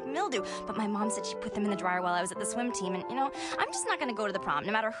and smell like mildew, but my mom said she put them in the dryer while I was at the swim team, and you know, I'm just not gonna go to the prom,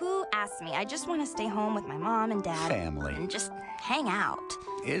 no matter who asks me. I just want to stay home with my mom and Dad. Family. And just hang out.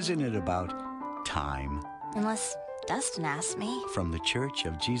 Isn't it about time? Unless Dustin asked me. From the Church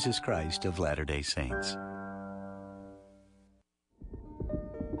of Jesus Christ of Latter-day Saints.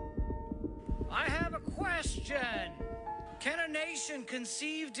 I have a question. Can a nation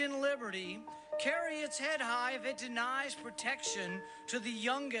conceived in liberty carry its head high if it denies protection to the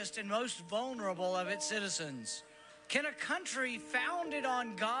youngest and most vulnerable of its citizens? Can a country founded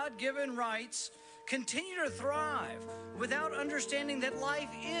on God-given rights continue to thrive without understanding that life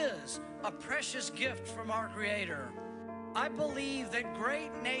is a precious gift from our Creator? I believe that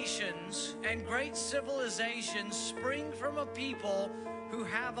great nations and great civilizations spring from a people who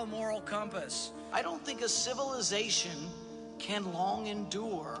have a moral compass. I don't think a civilization can long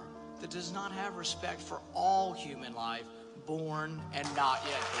endure that does not have respect for all human life, born and not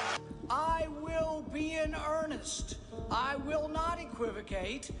yet born. I will be in earnest. I will not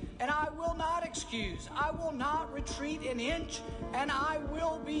equivocate, and I will not excuse. I will not retreat an inch, and I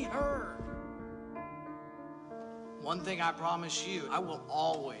will be heard. One thing I promise you, I will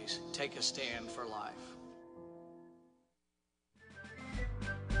always take a stand for life.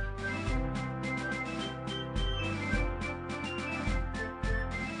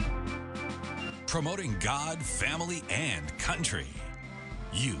 Promoting God, family, and country.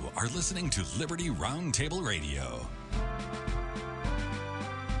 You are listening to Liberty Roundtable Radio.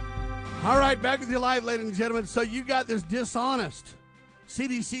 All right, back with you live, ladies and gentlemen. So you got this dishonest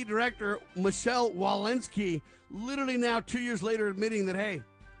CDC Director Michelle Walensky literally now 2 years later admitting that, hey,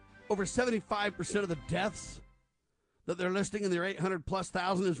 over 75% of the deaths that they're listing in their 800-plus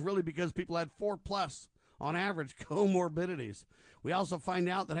thousand is really because people had 4+ on average comorbidities. We also find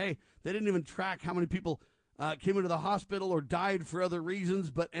out that, hey, they didn't even track how many people came into the hospital or died for other reasons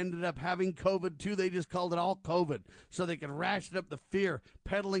but ended up having COVID too. They just called it all COVID so they could ratchet up the fear,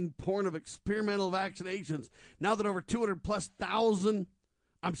 peddling porn of experimental vaccinations. Now that over 200+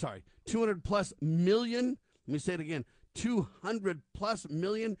 million, let me say it again, 200+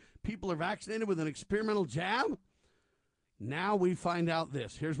 million people are vaccinated with an experimental jab. Now we find out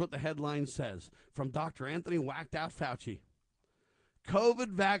this. Here's what the headline says from Dr. Anthony Whacked Out Fauci. COVID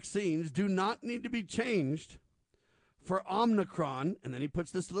vaccines do not need to be changed for Omicron, and then he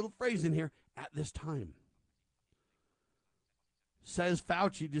puts this little phrase in here, at this time. Says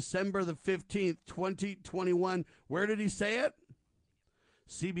Fauci, December the 15th, 2021. Where did he say it?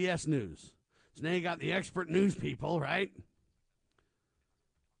 CBS News. So now you got the expert news people, right?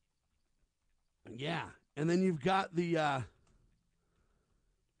 Yeah, and then you've got the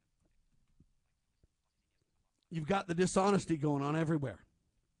dishonesty going on everywhere.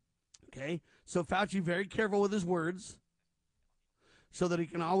 Okay? So Fauci very careful with his words so that he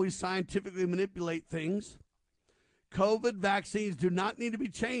can always scientifically manipulate things. COVID vaccines do not need to be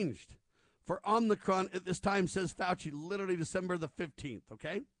changed for Omicron at this time, says Fauci, literally December the 15th,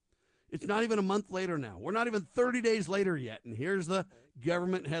 okay? It's not even a month later now. We're not even 30 days later yet, and here's the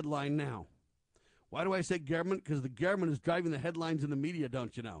government headline now. Why do I say government? Because the government is driving the headlines in the media,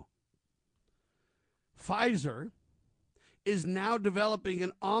 don't you know? Pfizer is now developing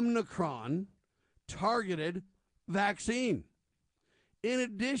an Omicron targeted vaccine in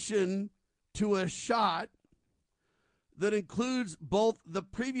addition to a shot that includes both the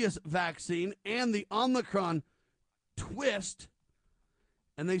previous vaccine and the Omicron twist,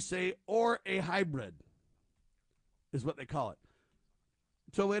 and they say, or a hybrid is what they call it.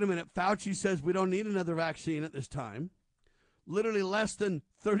 So wait a minute, Fauci says we don't need another vaccine at this time. Literally less than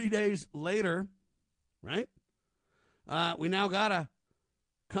 30 days later, right? We now got a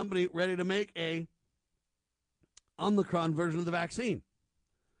company ready to make a Omicron version of the vaccine.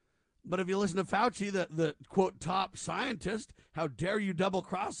 But if you listen to Fauci, the quote, top scientist, how dare you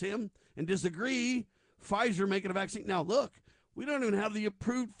double-cross him and disagree, Pfizer making a vaccine. Now, look, we don't even have the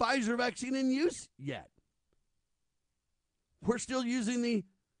approved Pfizer vaccine in use yet. We're still using the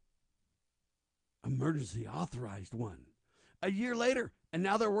emergency authorized one. A year later, and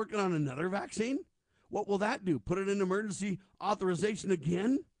now they're working on another vaccine? What will that do? Put it in emergency authorization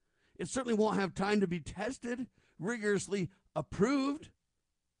again? It certainly won't have time to be tested, rigorously approved.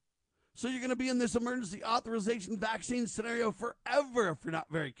 So you're going to be in this emergency authorization vaccine scenario forever if you're not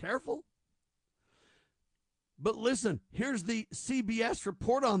very careful. But listen, here's the CBS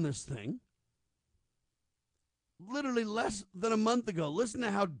report on this thing. Literally less than a month ago. Listen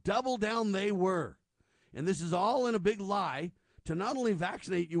to how double down they were. And this is all in a big lie to not only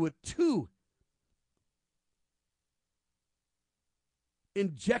vaccinate you with 2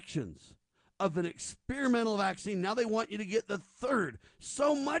 injections of an experimental vaccine. Now they want you to get the 3rd.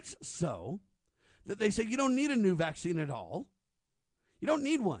 So much so that they say you don't need a new vaccine at all. You don't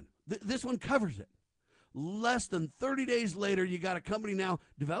need one. This one covers it. Less than 30 days later, you got a company now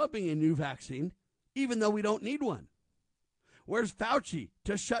developing a new vaccine, even though we don't need one. Where's Fauci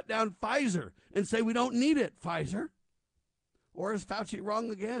to shut down Pfizer and say we don't need it, Pfizer? Or is Fauci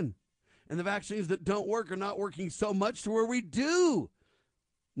wrong again? And the vaccines that don't work are not working so much to where we do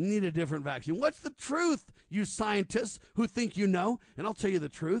need a different vaccine. What's the truth, you scientists who think you know? And I'll tell you the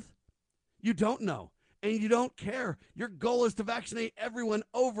truth. You don't know, and you don't care. Your goal is to vaccinate everyone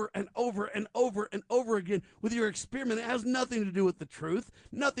over and over and over and over again with your experiment. It has nothing to do with the truth,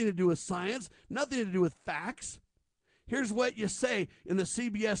 nothing to do with science, nothing to do with facts. Here's what you say in the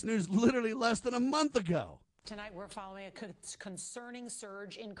CBS News literally less than a month ago. Tonight, we're following a concerning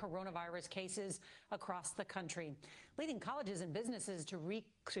surge in coronavirus cases across the country, leading colleges and businesses to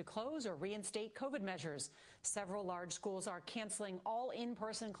close or reinstate COVID measures. Several large schools are canceling all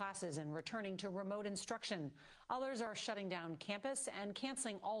in-person classes and returning to remote instruction. Others are shutting down campus and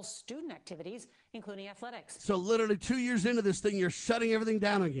canceling all student activities, including athletics. So literally 2 years into this thing, you're shutting everything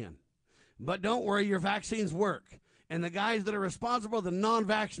down again. But don't worry, your vaccines work. And the guys that are responsible are the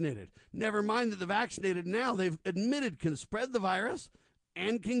non-vaccinated. Never mind that the vaccinated now, they've admitted, can spread the virus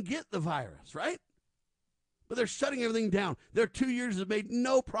and can get the virus, right? But they're shutting everything down. Their 2 years have made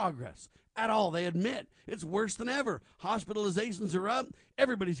no progress at all. They admit it's worse than ever. Hospitalizations are up.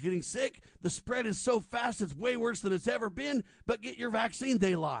 Everybody's getting sick. The spread is so fast, it's way worse than it's ever been. But get your vaccine,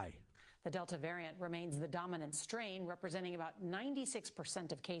 they lie. The Delta variant remains the dominant strain, representing about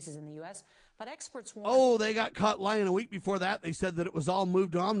 96% of cases in the U.S., but experts warn... Oh, they got caught lying a week before that. They said that it was all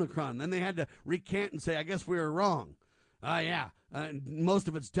moved to Omicron. Then they had to recant and say, I guess we were wrong. Most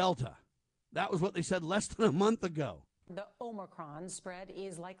of it's Delta. That was what they said less than a month ago. The Omicron spread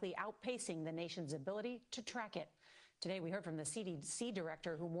is likely outpacing the nation's ability to track it. Today, we heard from the CDC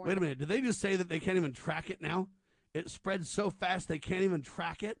director who warned... Wait a minute. Did they just say that they can't even track it now? It spreads so fast they can't even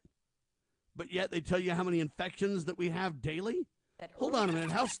track it? But yet they tell you how many infections that we have daily? Hold on a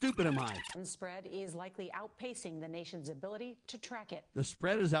minute. How stupid am I? The spread is likely outpacing the nation's ability to track it. The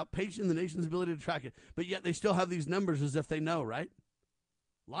spread is outpacing the nation's ability to track it. But yet they still have these numbers as if they know, right?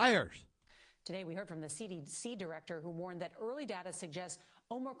 Liars. Today we heard from the CDC director who warned that early data suggests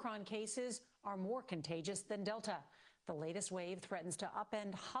Omicron cases are more contagious than Delta. The latest wave threatens to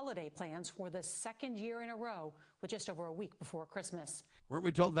upend holiday plans for the second year in a row with just over a week before Christmas. Weren't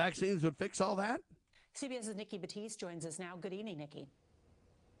we told vaccines would fix all that? CBS's Nikki Batiste joins us now. Good evening, Nikki.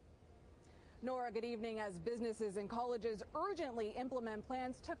 Nora, good evening. As businesses and colleges urgently implement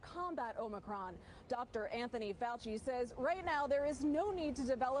plans to combat Omicron, Dr. Anthony Fauci says right now there is no need to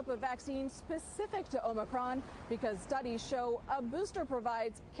develop a vaccine specific to Omicron because studies show a booster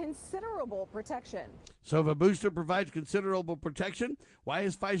provides considerable protection. So if a booster provides considerable protection, why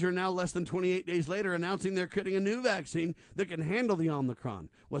is Pfizer now less than 28 days later announcing they're creating a new vaccine that can handle the Omicron?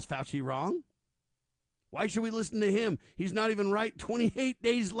 Was Fauci wrong? Why should we listen to him? He's not even right 28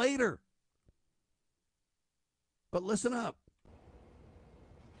 days later. But listen up.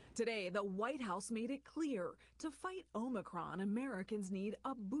 Today, the White House made it clear to fight Omicron, Americans need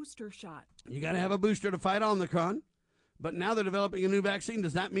a booster shot. You got to have a booster to fight Omicron. But now they're developing a new vaccine.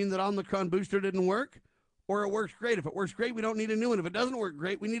 Does that mean that Omicron booster didn't work? Or it works great? If it works great, we don't need a new one. If it doesn't work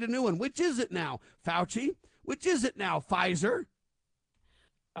great, we need a new one. Which is it now, Fauci? Which is it now, Pfizer?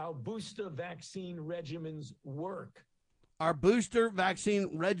 Our booster vaccine regimens work. Our booster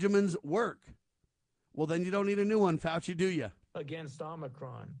vaccine regimens work. Well, then you don't need a new one, Fauci, do you? Against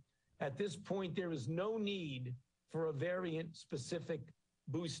Omicron. At this point, there is no need for a variant-specific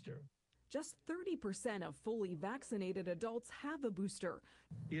booster. Just 30% of fully vaccinated adults have a booster.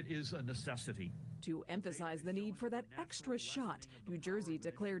 It is a necessity. To emphasize the need for that extra shot, New Jersey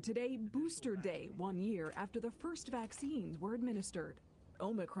declared today Booster Day, 1 year after the first vaccines were administered.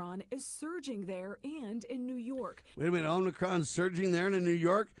 Omicron is surging there and in New York. Wait a minute, Omicron's surging there and in New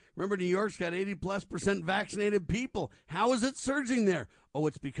York? Remember, New York's got 80+% vaccinated people. How is it surging there? Oh,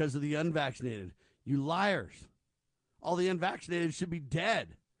 it's because of the unvaccinated. You liars. All the unvaccinated should be dead.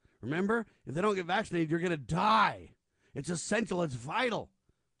 Remember, if they don't get vaccinated, you're going to die. It's essential. It's vital.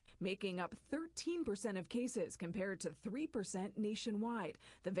 Making up 13% of cases compared to 3% nationwide.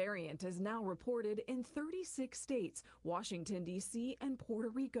 The variant is now reported in 36 states, Washington, D.C., and Puerto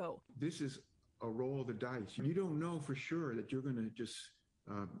Rico. This is a roll of the dice. You don't know for sure that you're going to just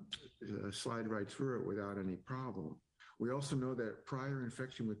slide right through it without any problem. We also know that prior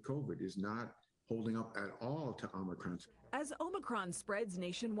infection with COVID is not holding up at all to Omicron. As Omicron spreads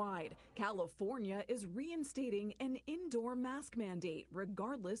nationwide, California is reinstating an indoor mask mandate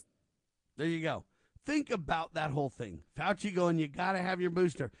regardless. There you go. Think about that whole thing. Fauci going, you got to have your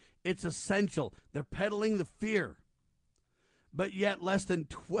booster. It's essential. They're peddling the fear. But yet less than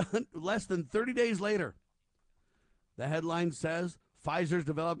 30 days later, the headline says Pfizer's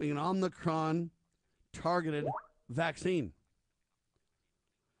developing an Omicron targeted vaccine.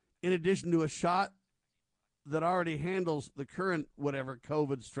 in addition to a shot that already handles the current whatever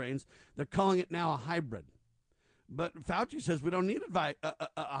COVID strains. They're calling it now a hybrid. But Fauci says we don't need a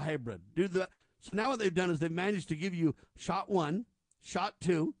hybrid. So now what they've done is they've managed to give you shot 1, shot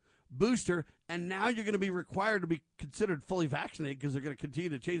 2, booster, and now you're going to be required to be considered fully vaccinated because they're going to continue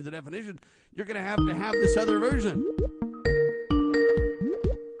to change the definition. You're going to have this other version.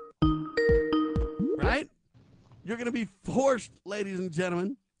 Right? You're going to be forced, ladies and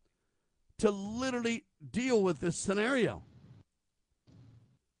gentlemen, to literally deal with this scenario.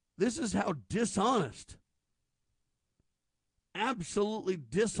 This is how dishonest, absolutely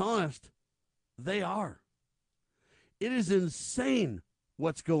dishonest they are. It is insane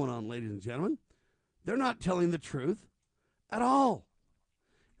what's going on, ladies and gentlemen. They're not telling the truth at all.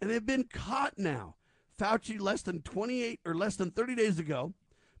 And they've been caught now. Fauci, less than 30 days ago,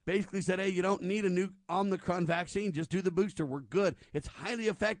 basically said, hey, you don't need a new Omicron vaccine. Just do the booster. We're good. It's highly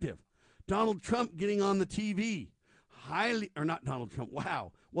effective. Donald Trump getting on the TV. Not Donald Trump.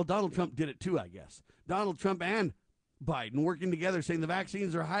 Wow. Well, Donald Trump did it too, I guess. Donald Trump and Biden working together saying the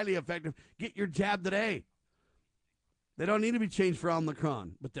vaccines are highly effective. Get your jab today. They don't need to be changed for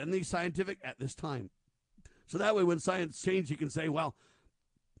Omicron. But then the scientific at this time. So that way when science changes, you can say, well,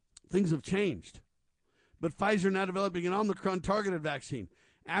 things have changed. But Pfizer now developing an Omicron targeted vaccine.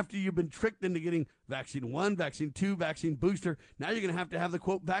 After you've been tricked into getting vaccine 1, vaccine 2, vaccine booster, now you're going to have the,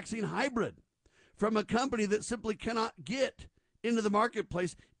 quote, vaccine hybrid from a company that simply cannot get into the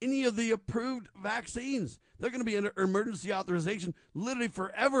marketplace any of the approved vaccines. They're going to be under emergency authorization literally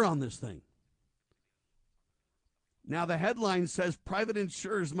forever on this thing. Now, the headline says private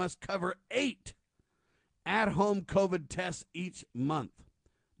insurers must cover 8 at-home COVID tests each month,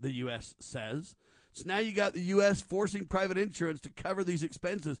 the U.S. says. So now you got the U.S. forcing private insurance to cover these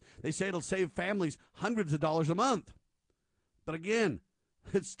expenses. They say it'll save families hundreds of dollars a month. But again,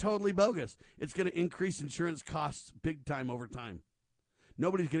 it's totally bogus. It's going to increase insurance costs big time over time.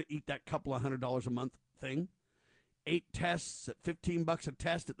 Nobody's going to eat that couple of $100 a month thing. 8 tests at $15 a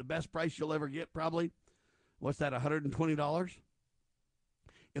test at the best price you'll ever get, probably. What's that, $120?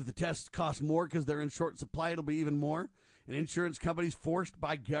 If the tests cost more because they're in short supply, it'll be even more. And insurance companies forced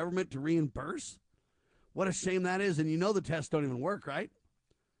by government to reimburse? What a shame that is. And you know the tests don't even work, right?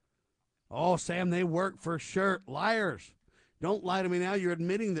 Oh, Sam, they work for sure. Liars. Don't lie to me now. You're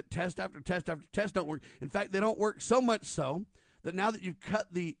admitting that test after test after test don't work. In fact, they don't work so much so that now that you've cut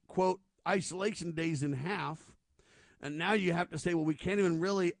the, quote, isolation days in half, and now you have to say, well, we can't even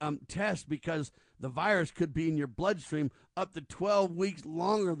really test because the virus could be in your bloodstream up to 12 weeks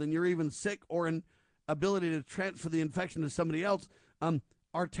longer than you're even sick or in ability to transfer the infection to somebody else.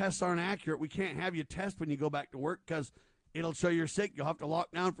 Our tests aren't accurate. We can't have you test when you go back to work because it'll show you're sick. You'll have to lock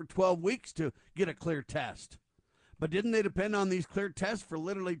down for 12 weeks to get a clear test. But didn't they depend on these clear tests for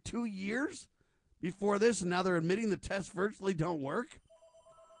literally 2 years before this, and now they're admitting the tests virtually don't work?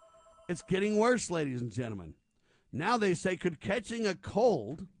 It's getting worse, ladies and gentlemen. Now they say, could catching a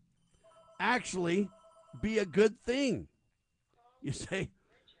cold actually be a good thing? You say,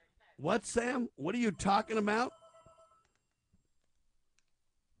 what, Sam? What are you talking about?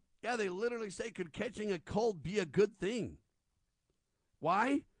 Yeah, they literally say, could catching a cold be a good thing?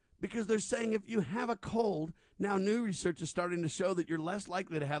 Why? Because they're saying if you have a cold, now new research is starting to show that you're less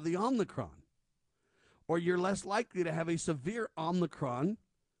likely to have the Omicron, or you're less likely to have a severe Omicron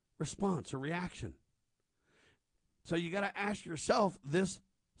response or reaction. So you got to ask yourself this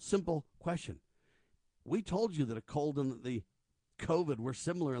simple question. We told you that a cold and the COVID were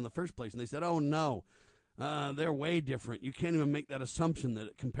similar in the first place, and they said, oh, no. They're way different. You can't even make that assumption that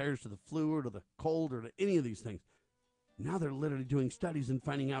it compares to the flu or to the cold or to any of these things. Now they're literally doing studies and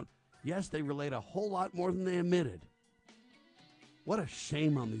finding out, yes, they relate a whole lot more than they admitted. What a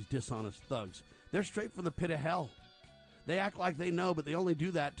shame on these dishonest thugs. They're straight from the pit of hell. They act like they know, but they only do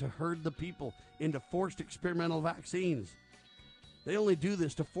that to herd the people into forced experimental vaccines. They only do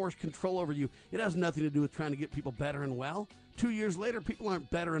this to force control over you. It has nothing to do with trying to get people better and well. 2 years later, people aren't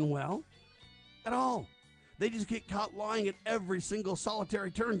better and well at all. They just get caught lying at every single solitary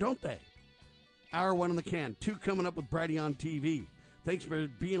turn, don't they? Hour 1 in the can. 2 coming up with Brady on TV. Thanks for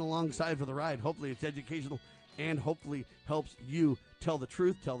being alongside for the ride. Hopefully it's educational and hopefully helps you tell the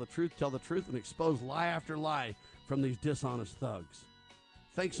truth, and expose lie after lie from these dishonest thugs.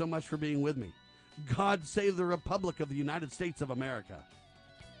 Thanks so much for being with me. God save the Republic of the United States of America.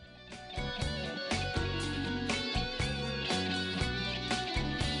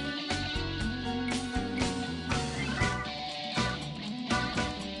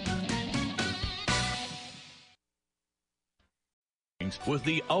 With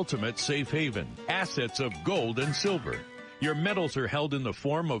the ultimate safe haven, assets of gold and silver. Your metals are held in the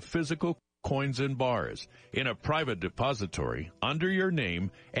form of physical coins and bars in a private depository under your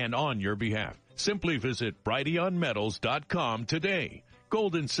name and on your behalf. Simply visit brighteonmetals.com today.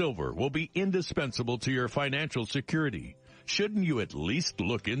 Gold and silver will be indispensable to your financial security. Shouldn't you at least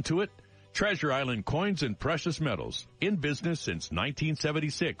look into it? Treasure Island Coins and Precious Metals, in business since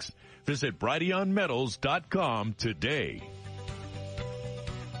 1976. Visit brighteonmetals.com today.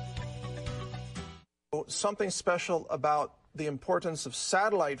 Something special about the importance of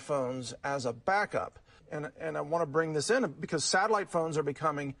satellite phones as a backup. And I want to bring this in because satellite phones are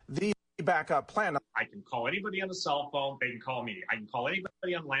becoming the backup plan. I can call anybody on a cell phone, they can call me. I can call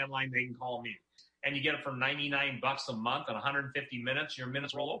anybody on landline, they can call me. And you get it for $99 a month and 150 minutes, your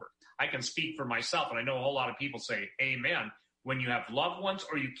minutes roll over. I can speak for myself, and I know a whole lot of people say, amen, when you have loved ones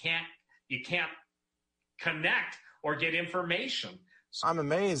or you can't connect or get information. I'm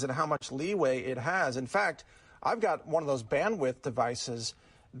amazed at how much leeway it has. In fact, I've got one of those bandwidth devices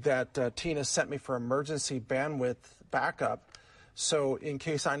that Tina sent me for emergency bandwidth backup. So in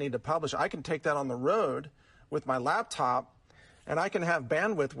case I need to publish, I can take that on the road with my laptop, and I can have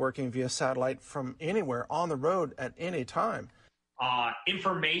bandwidth working via satellite from anywhere on the road at any time.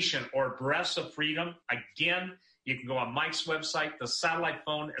 Information or breaths of freedom. Again, you can go on Mike's website. The satellite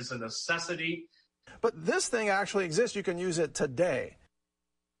phone is a necessity. But this thing actually exists. You can use it today.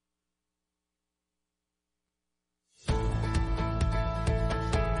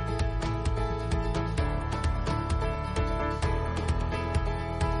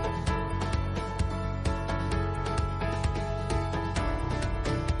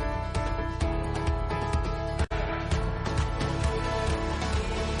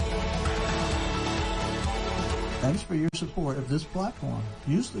 Thanks for your support of this platform.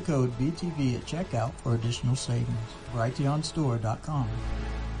 Use the code BTV at checkout for additional savings. Brighteonstore.com.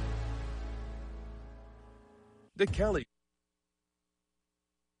 The Kelly.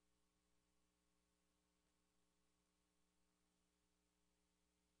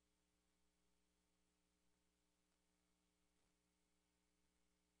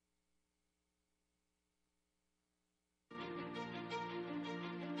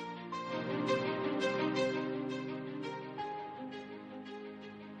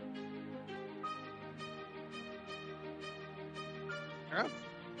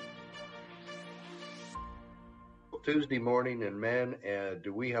 Tuesday morning, and man,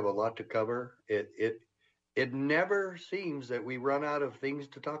 do we have a lot to cover. It never seems that we run out of things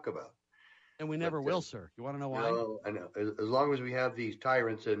to talk about. And we never will, sir. You want to know why? No, I know. As long as we have these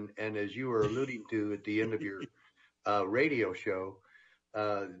tyrants, and as you were alluding to at the end of your radio show,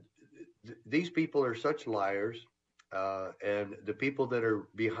 these people are such liars, and the people that are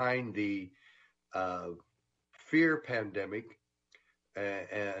behind the fear pandemic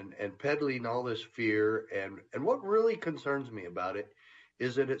and peddling all this fear, and what really concerns me about it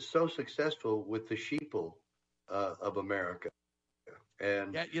is that it's so successful with the sheeple of America.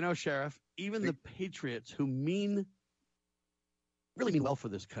 And yeah, you know, Sheriff, even the patriots who really mean well for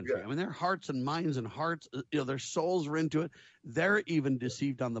this country. Yeah. I mean, their hearts and minds and hearts, their souls are into it. They're even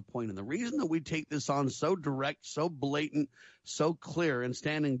deceived on the point. And the reason that we take this on so direct, so blatant, so clear, and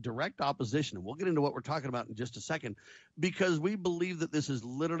stand in direct opposition, and we'll get into what we're talking about in just a second, because we believe that this is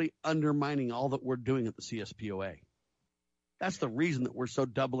literally undermining all that we're doing at the CSPOA. That's the reason that we're so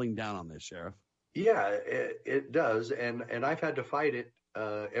doubling down on this, Sheriff. Yeah, it does. And I've had to fight it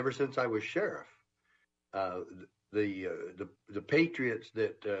ever since I was sheriff. The patriots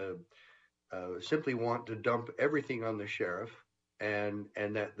that simply want to dump everything on the sheriff, and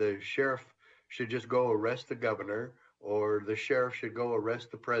that the sheriff should just go arrest the governor, or the sheriff should go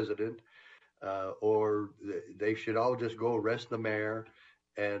arrest the president, or they should all just go arrest the mayor.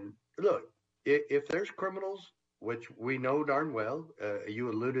 And look, if there's criminals, which we know darn well, you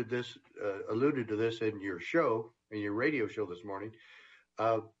alluded to this in your show, in your radio show this morning.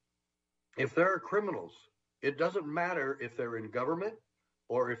 If there are criminals, it doesn't matter if they're in government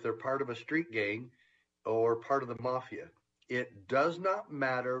or if they're part of a street gang or part of the mafia. It does not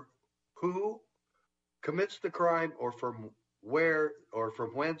matter who commits the crime or from where or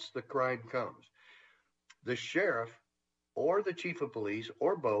from whence the crime comes. The sheriff or the chief of police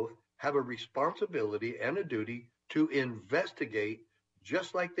or both have a responsibility and a duty to investigate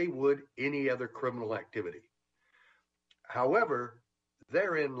just like they would any other criminal activity. However,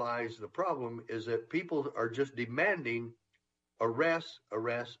 therein lies the problem, is that people are just demanding arrest,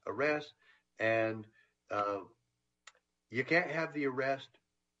 and you can't have the arrest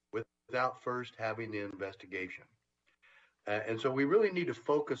without first having the investigation. And so we really need to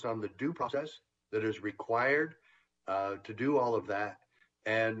focus on the due process that is required to do all of that.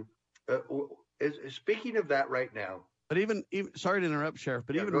 And speaking of that right now, But even sorry to interrupt, Sheriff,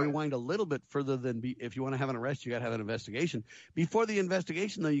 but even go ahead. rewind a little bit further than if you want to have an arrest, you got to have an investigation. Before the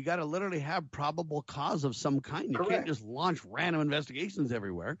investigation, though, you got to literally have probable cause of some kind. You can't just launch random investigations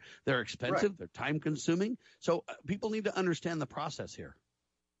everywhere. They're expensive. They're time consuming. So people need to understand the process here.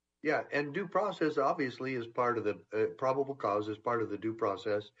 Yeah, and due process obviously is part of the probable cause is part of the due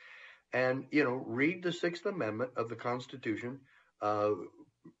process. And, read the Sixth Amendment of the Constitution,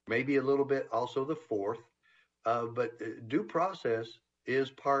 maybe a little bit also the Fourth. But due process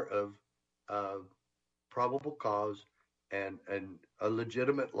is part of probable cause and a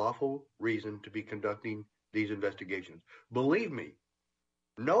legitimate, lawful reason to be conducting these investigations. Believe me,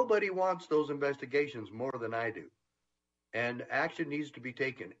 nobody wants those investigations more than I do. And action needs to be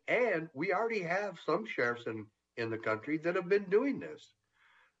taken. And we already have some sheriffs in the country that have been doing this.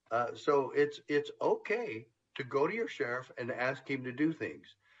 So it's okay to go to your sheriff and ask him to do things.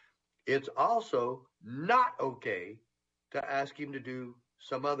 It's also not okay to ask him to do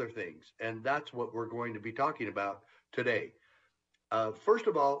some other things. And that's what we're going to be talking about today. First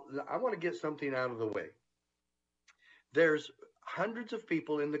of all, I want to get something out of the way. There's hundreds of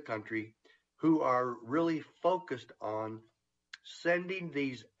people in the country who are really focused on sending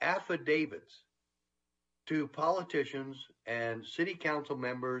these affidavits to politicians and city council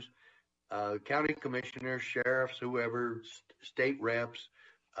members, county commissioners, sheriffs, whoever, state reps,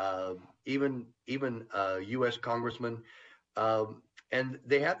 even U.S. congressmen. And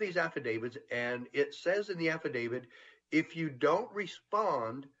they have these affidavits, and it says in the affidavit, if you don't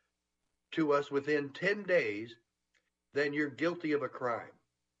respond to us within 10 days, then you're guilty of a crime.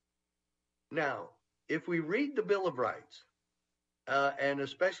 Now, if we read the Bill of Rights, and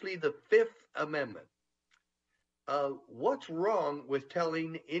especially the Fifth Amendment, what's wrong with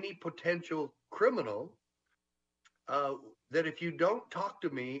telling any potential criminal that if you don't talk to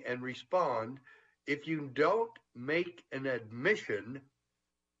me and respond, if you don't make an admission,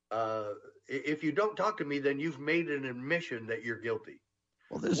 if you don't talk to me, then you've made an admission that you're guilty.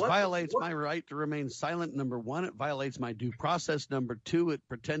 Well, this violates my right to remain silent, number one. It violates my due process, number two. It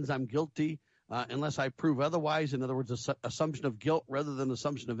pretends I'm guilty unless I prove otherwise. In other words, assumption of guilt rather than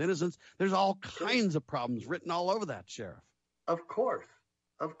assumption of innocence. There's all kinds of problems written all over that, Sheriff. Of course.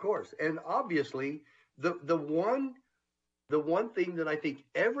 And obviously, the one thing that I think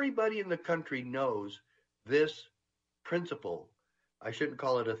everybody in the country knows, this principle, I shouldn't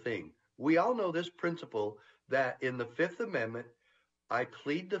call it a thing. We all know this principle that in the Fifth Amendment, I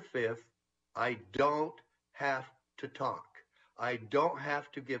plead the Fifth, I don't have to talk. I don't have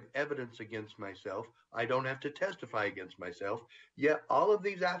to give evidence against myself. I don't have to testify against myself. Yet all of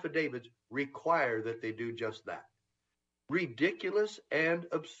these affidavits require that they do just that. Ridiculous and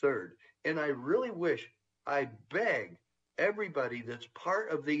absurd. And I really wish, I beg everybody that's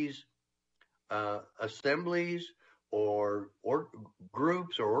part of these assemblies or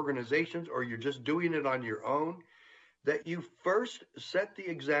groups or organizations, or you're just doing it on your own, that you first set the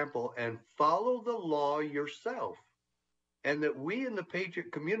example and follow the law yourself. And that we in the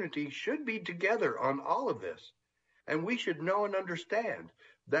Patriot community should be together on all of this. And we should know and understand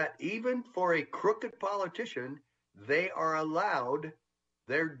that even for a crooked politician, they are allowed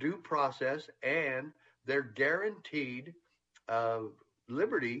their due process and their guaranteed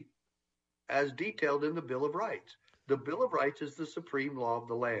liberty as detailed in the Bill of Rights. The Bill of Rights is the supreme law of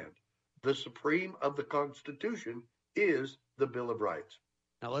the land. The supreme of the Constitution is the Bill of Rights.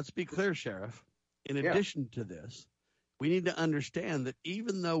 Now, let's be clear, Sheriff. In addition to this, we need to understand that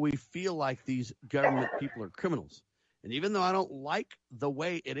even though we feel like these government people are criminals, and even though I don't like the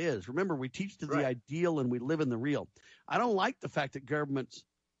way it is, remember, we teach to the ideal and we live in the real. I don't like the fact that governments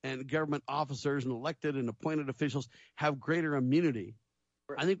and government officers and elected and appointed officials have greater immunity.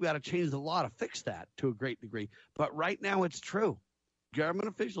 I think we ought to change the law to fix that to a great degree. But right now it's true. Government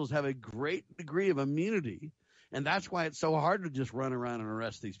officials have a great degree of immunity, and that's why it's so hard to just run around and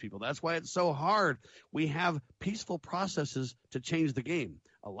arrest these people. That's why it's so hard. We have peaceful processes to change the game.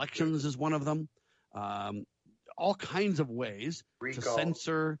 Elections is one of them. All kinds of ways to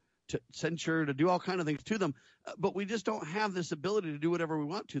censure, to do all kinds of things to them. But we just don't have this ability to do whatever we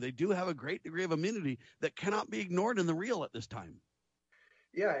want to. They do have a great degree of immunity that cannot be ignored in the real at this time.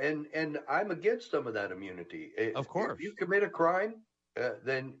 Yeah, and I'm against some of that immunity. Of course. If you commit a crime,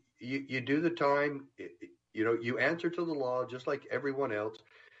 then you do the time. You answer to the law just like everyone else.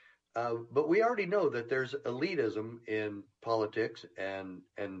 But we already know that there's elitism in politics and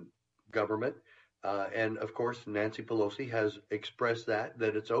government. And, of course, Nancy Pelosi has expressed that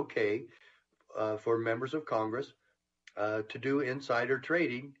it's okay for members of Congress to do insider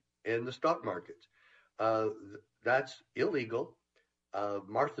trading in the stock markets. That's illegal.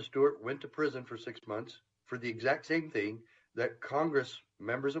 Martha Stewart went to prison for 6 months for the exact same thing that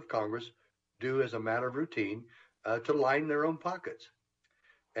members of Congress do as a matter of routine, to line their own pockets.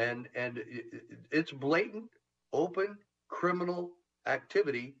 And it's blatant, open, criminal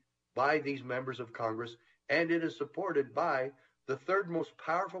activity by these members of Congress, and it is supported by the third most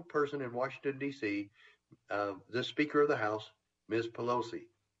powerful person in Washington, D.C., the Speaker of the House, Ms. Pelosi.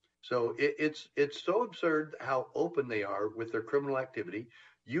 So it's so absurd how open they are with their criminal activity.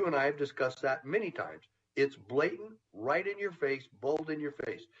 You and I have discussed that many times. It's blatant, right in your face, bold in your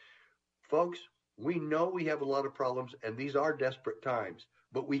face. Folks, we know we have a lot of problems, and these are desperate times,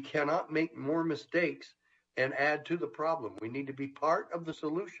 but we cannot make more mistakes and add to the problem. We need to be part of the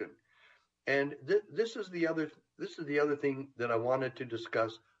solution. And this is the other thing that I wanted to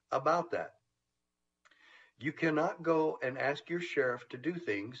discuss about that. You cannot go and ask your sheriff to do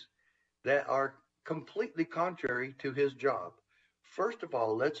things that are completely contrary to his job. First of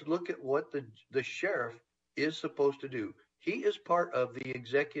all, let's look at what the sheriff is supposed to do. He is part of the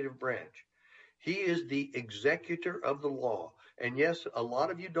executive branch. He is the executor of the law. And yes, a lot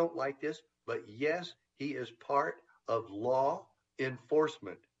of you don't like this, but yes, he is part of law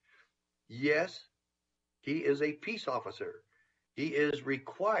enforcement. Yes, he is a peace officer. He is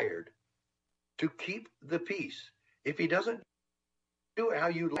required to keep the peace. If he doesn't do it how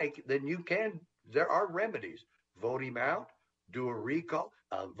you like, then there are remedies. Vote him out, do a recall,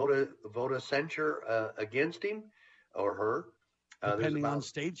 vote a censure against him or her. Depending on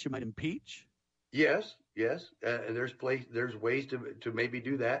states, you might impeach. Yes. And there's ways to maybe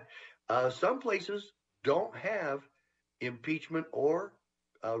do that. Some places don't have impeachment or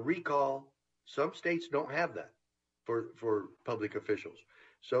recall. Some states don't have that for public officials.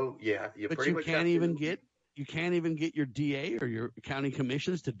 So yeah, you can't even get your DA or your county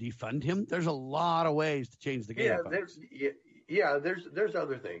commissions to defund him. There's a lot of ways to change the game. There's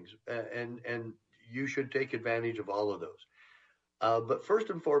other things, and you should take advantage of all of those. But first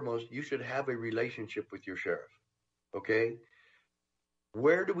and foremost, you should have a relationship with your sheriff. Okay,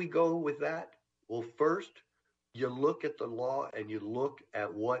 where do we go with that? Well, first, you look at the law and you look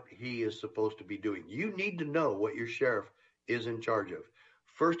at what he is supposed to be doing. You need to know what your sheriff is in charge of.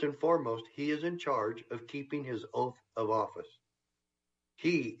 First and foremost, he is in charge of keeping his oath of office.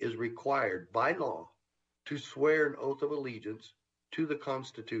 He is required by law to swear an oath of allegiance to the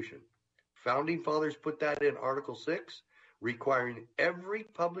Constitution. Founding fathers put that in Article 6, requiring every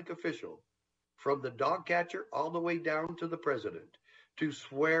public official, from the dog catcher all the way down to the president, to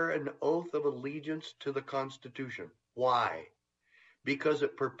swear an oath of allegiance to the Constitution. Why? Because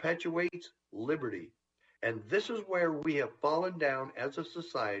it perpetuates liberty. And this is where we have fallen down as a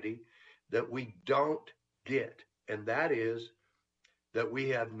society that we don't get. And that is that we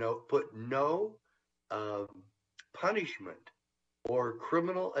have put no punishment or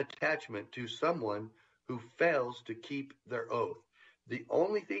criminal attachment to someone who fails to keep their oath. The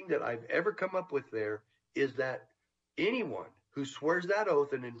only thing that I've ever come up with there is that anyone who swears that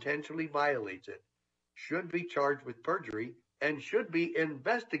oath and intentionally violates it should be charged with perjury and should be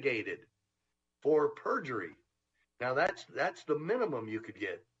investigated for perjury. Now that's the minimum you could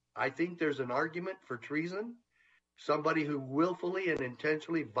get. I think there's an argument for treason, somebody who willfully and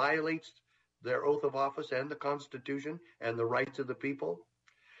intentionally violates their oath of office and the Constitution and the rights of the people.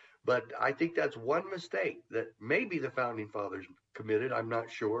 But I think that's one mistake that maybe the Founding Fathers committed. I'm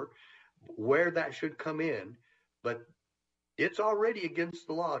not sure where that should come in, but it's already against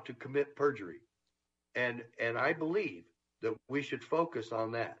the law to commit perjury. And I believe that we should focus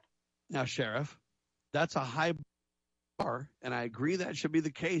on that. Now, Sheriff, that's a high bar, and I agree that should be the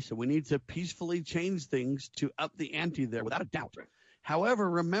case, and we need to peacefully change things to up the ante there without a doubt. Right. However,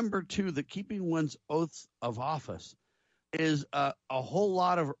 remember, too, that keeping one's oath of office is a whole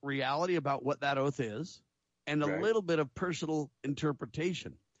lot of reality about what that oath is and a little bit of personal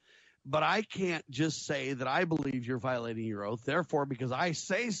interpretation. But I can't just say that I believe you're violating your oath, therefore, because I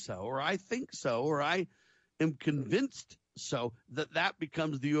say so, or I think so, or I am convinced so, that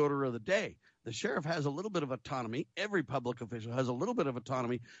becomes the order of the day. The sheriff has a little bit of autonomy. Every public official has a little bit of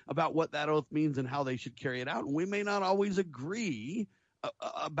autonomy about what that oath means and how they should carry it out. And we may not always agree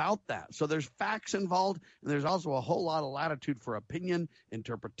about that. So there's facts involved, and there's also a whole lot of latitude for opinion,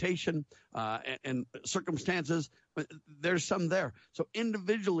 interpretation, and circumstances. There's some there. So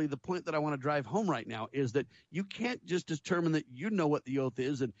individually, the point that I want to drive home right now is that you can't just determine that you know what the oath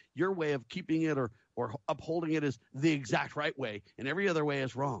is and your way of keeping it or upholding it is the exact right way, and every other way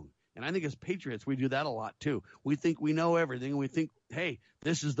is wrong. And I think as patriots, we do that a lot, too. We think we know everything, and we think, hey,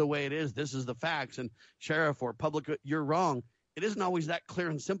 this is the way it is. This is the facts. And sheriff or public, you're wrong. It isn't always that clear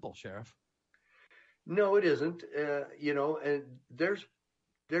and simple, Sheriff. No, it isn't. And there's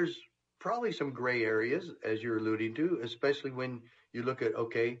probably some gray areas, as you're alluding to, especially when you look at,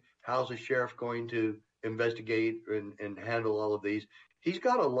 okay, how's the sheriff going to investigate and handle all of these? He's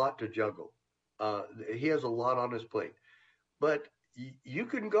got a lot to juggle. He has a lot on his plate. But you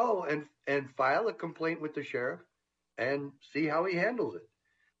can go and file a complaint with the sheriff and see how he handles it.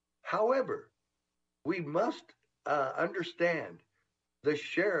 However, we must understand the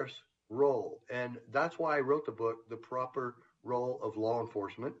sheriff's role. And that's why I wrote the book, The Proper Role of Law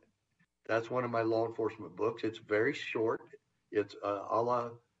Enforcement. That's one of my law enforcement books. It's very short. It's a la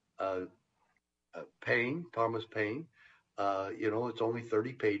Paine, Thomas Paine. It's only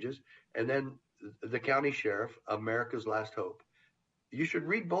 30 pages. And then The County Sheriff, America's Last Hope. You should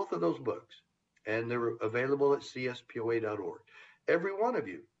read both of those books, and they're available at cspoa.org. Every one of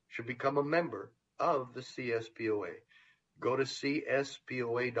you should become a member of the CSPOA. Go to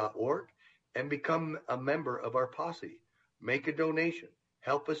cspoa.org and become a member of our posse. Make a donation.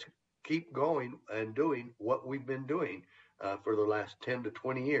 Help us keep going and doing what we've been doing for the last 10 to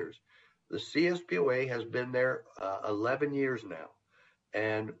 20 years. The CSPOA has been there 11 years now,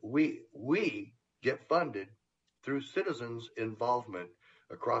 and we get funded through citizens' involvement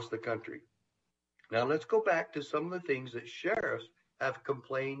across the country. Now, let's go back to some of the things that sheriffs have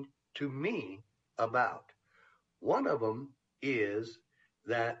complained to me about. One of them is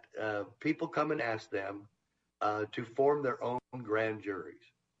that people come and ask them to form their own grand juries.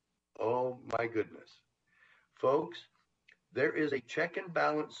 Oh, my goodness. Folks, there is a check and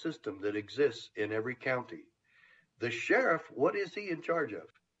balance system that exists in every county. The sheriff, what is he in charge of?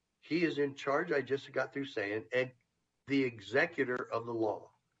 He is in charge, I just got through saying, and the executor of the law.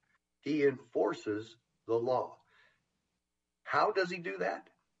 He enforces the law. How does he do that?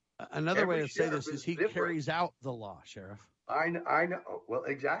 Another way to say this is he carries out the law, Sheriff. I know. Well,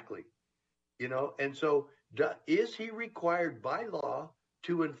 exactly. And so is he required by law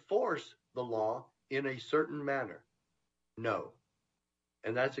to enforce the law in a certain manner? No.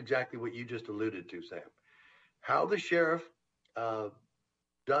 And that's exactly what you just alluded to, Sam. How the sheriff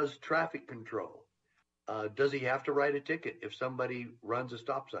does traffic control. Does he have to write a ticket if somebody runs a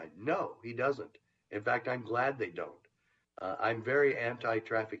stop sign? No, he doesn't. In fact, I'm glad they don't. I'm very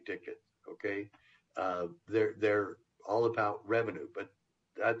anti-traffic tickets. Okay, they're all about revenue, but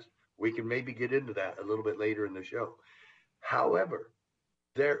we can maybe get into that a little bit later in the show. However,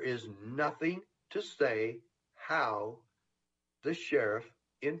 there is nothing to say how the sheriff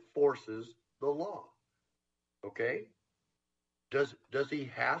enforces the law. Okay, does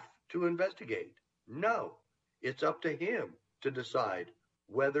he have to investigate? No, it's up to him to decide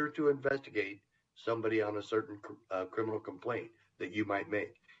whether to investigate somebody on a certain criminal complaint that you might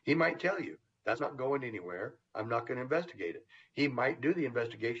make. He might tell you, that's not going anywhere. I'm not going to investigate it. He might do the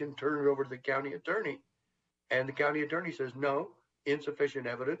investigation, turn it over to the county attorney, and the county attorney says, no, insufficient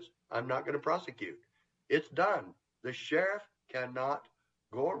evidence. I'm not going to prosecute. It's done. The sheriff cannot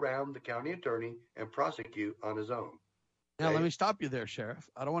go around the county attorney and prosecute on his own. Now, let me stop you there, Sheriff.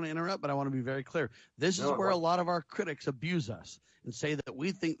 I don't want to interrupt, but I want to be very clear. This is where a lot of our critics abuse us and say that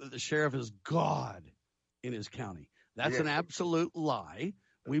we think that the sheriff is God in his county. That's an absolute lie.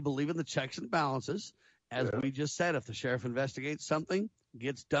 We believe in the checks and balances. As we just said, if the sheriff investigates something,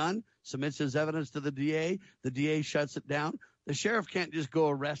 gets done, submits his evidence to the DA shuts it down. The sheriff can't just go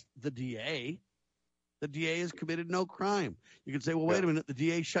arrest the DA. The DA has committed no crime. You can say, well, wait a minute, the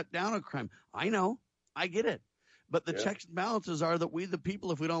DA shut down a crime. I know. I get it. But the checks and balances are that we, the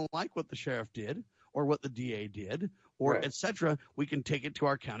people, if we don't like what the sheriff did or what the DA did or et cetera, we can take it to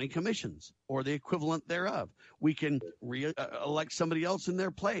our county commissions or the equivalent thereof. We can elect somebody else in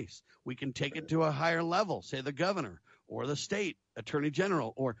their place. We can take it to a higher level, say the governor or the state attorney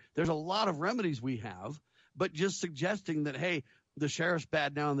general, or there's a lot of remedies we have, but just suggesting that, hey, the sheriff's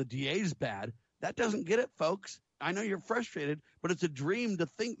bad now and the DA's bad, that doesn't get it, folks. I know you're frustrated, but it's a dream to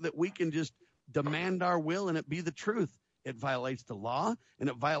think that we can just demand our will and it be the truth. It violates the law and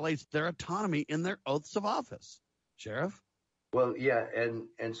it violates their autonomy in their oaths of office. Sheriff? Well, yeah.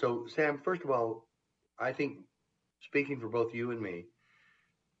 And so, Sam, first of all, I think speaking for both you and me,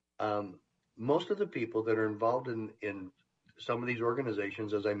 most of the people that are involved in some of these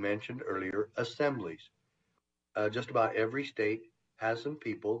organizations, as I mentioned earlier, assemblies, just about every state has some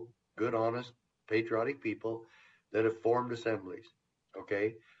people, good, honest, patriotic people that have formed assemblies.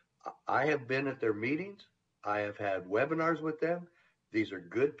 Okay. I have been at their meetings. I have had webinars with them. These are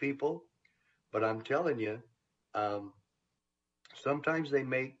good people, but I'm telling you, sometimes they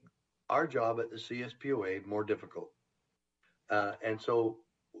make our job at the CSPOA more difficult. And so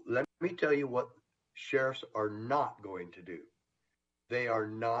let me tell you what sheriffs are not going to do. They are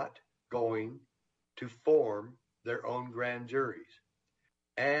not going to form their own grand juries.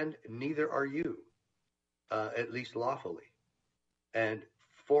 and neither are you, at least lawfully. And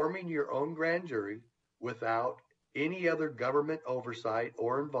forming your own grand jury without any other government oversight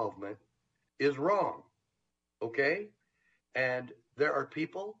or involvement is wrong, okay? And there are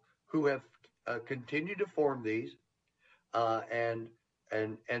people who have continued to form these and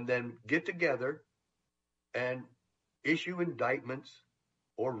then get together and issue indictments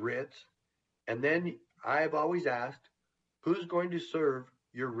or writs. And then I've always asked, who's going to serve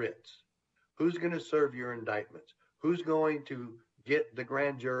your writs? Who's going to serve your indictments? Who's going to get the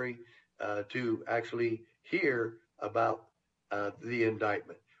grand jury to actually hear about the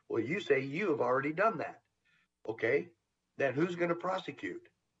indictment? Well, you say you have already done that. Okay, then who's going to prosecute?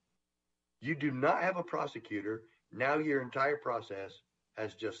 You do not have a prosecutor. Now your entire process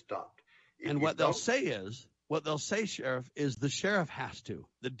has just stopped. And what they'll say, Sheriff, is the sheriff has to.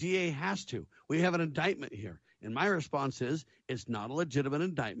 The DA has to. We have an indictment here. And my response is it's not a legitimate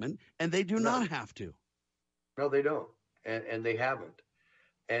indictment, and they do not have to. No, they don't. And they haven't.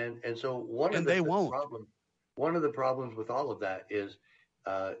 And so one of the problems with all of that is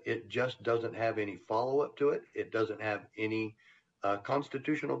it just doesn't have any follow-up to it. It doesn't have any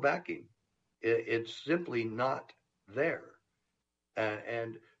constitutional backing. It's simply not there.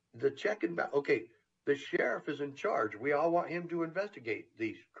 And the check and balance, okay, the sheriff is in charge. We all want him to investigate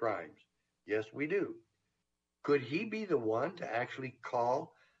these crimes. Yes, we do. Could he be the one to actually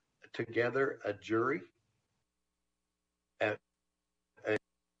call together a jury and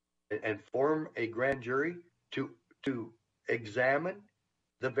form a grand jury to examine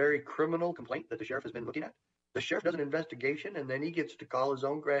the very criminal complaint that the sheriff has been looking at? The sheriff does an investigation, and then he gets to call his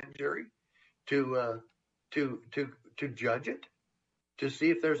own grand jury to judge it, to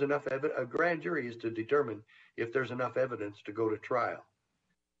see if there's enough evidence. A grand jury is to determine if there's enough evidence to go to trial.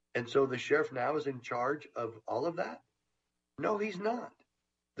 And so the sheriff now is in charge of all of that? No, he's not.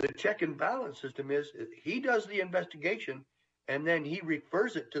 The check and balance system is he does the investigation, and then he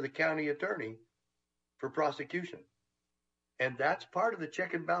refers it to the county attorney for prosecution. And that's part of the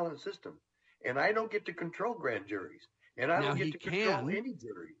check and balance system. And I don't get to control grand juries. And I don't get to control any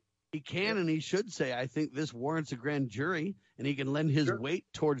jury. He can and he should say, I think this warrants a grand jury, and he can lend his weight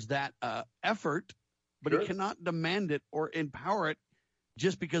towards that effort, but he cannot demand it or empower it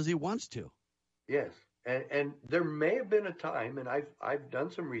just because he wants to. Yes. And there may have been a time, and I've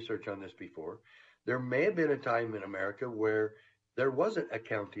done some research on this before, there may have been a time in America where there wasn't a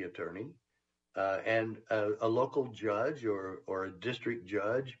county attorney and a local judge or a district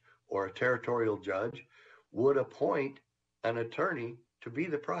judge or a territorial judge would appoint an attorney to be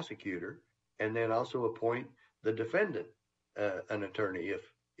the prosecutor, and then also appoint the defendant an attorney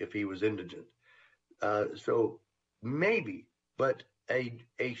if he was indigent. So maybe, but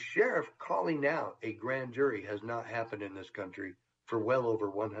a sheriff calling out a grand jury has not happened in this country for well over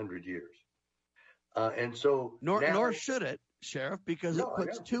 100 years. And so nor should it, Sheriff, because it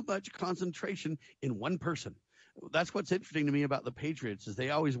puts too much concentration in one person. That's what's interesting to me about the Patriots is they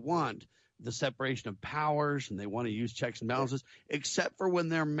always want the separation of powers and they want to use checks and balances, except for when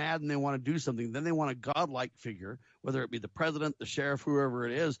they're mad and they want to do something. Then they want a godlike figure, whether it be the president, the sheriff, whoever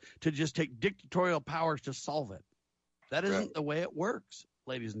it is, to just take dictatorial powers to solve it. That isn't the way it works,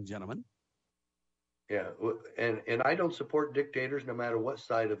 ladies and gentlemen. Yeah, and I don't support dictators no matter what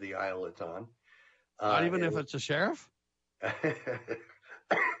side of the aisle it's on. Not even if it's a sheriff?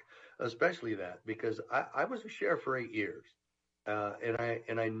 Especially that, because I was a sheriff for 8 years.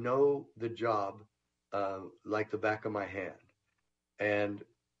 And I know the job like the back of my hand. And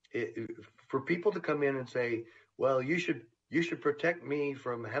for people to come in and say, well, you should protect me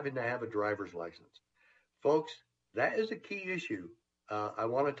from having to have a driver's license. Folks, that is a key issue I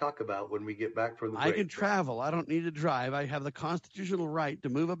want to talk about when we get back from the break. I can travel. I don't need to drive. I have the constitutional right to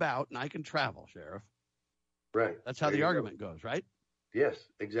move about, and I can travel, Sheriff. Right. That's how the argument goes, right? Yes,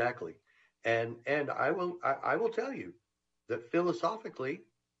 exactly. And I will tell you that philosophically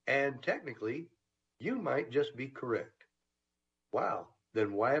and technically, you might just be correct. Wow.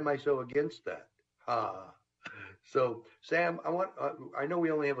 Then why am I so against that? So, Sam, I know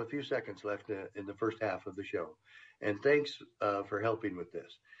we only have a few seconds left in the first half of the show, and thanks for helping with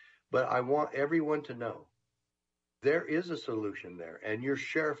this. But I want everyone to know there is a solution there, and your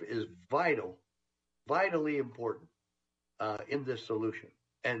sheriff is vitally important in this solution,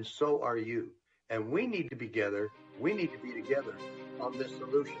 and so are you. And we need to be together. We need to be together on this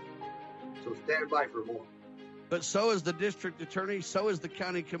solution. So stand by for more. But so is the district attorney, so is the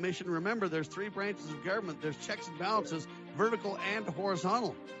county commission. Remember, there's 3 branches of government. There's checks and balances, vertical and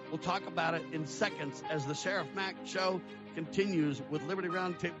horizontal. We'll talk about it in seconds as the Sheriff Mack Show continues with Liberty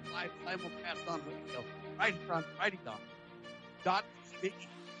Roundtable Live simulcast on radio, right here on FridayDot.com.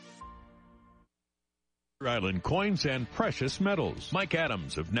 Island Coins and Precious Metals. Mike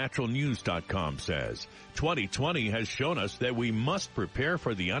Adams of naturalnews.com says, 2020 has shown us that we must prepare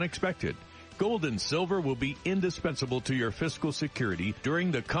for the unexpected. Gold and silver will be indispensable to your fiscal security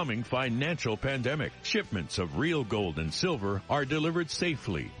during the coming financial pandemic. Shipments of real gold and silver are delivered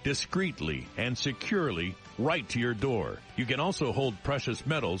safely, discreetly, and securely right to your door. You can also hold precious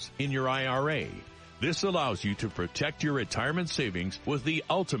metals in your IRA. This allows you to protect your retirement savings with the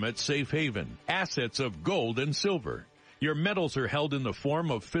ultimate safe haven, assets of gold and silver. Your metals are held in the form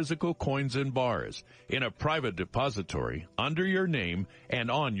of physical coins and bars in a private depository under your name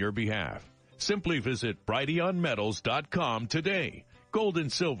and on your behalf. Simply visit BrighteonMetals.com today. Gold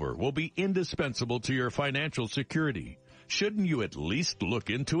and silver will be indispensable to your financial security. Shouldn't you at least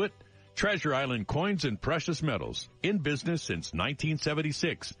look into it? Treasure Island Coins and Precious Metals, in business since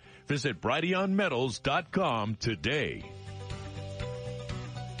 1976. Visit BrighteonMetals.com today.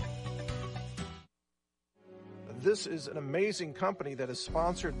 This is an amazing company that has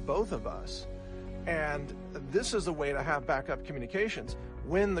sponsored both of us, and this is a way to have backup communications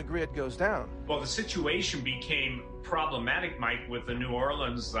when the grid goes down. Well, the situation became problematic, Mike, with the New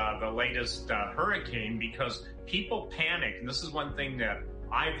Orleans, the latest hurricane, because people panic. And this is one thing that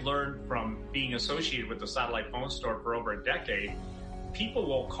I've learned from being associated with the satellite phone store for over a decade. People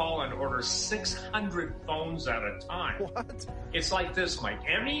will call and order 600 phones at a time. What? It's like this, Mike.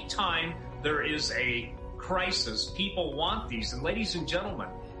 Anytime there is a crisis, people want these. And ladies and gentlemen,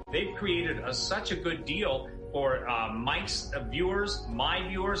 they've created such a good deal for Mike's viewers, my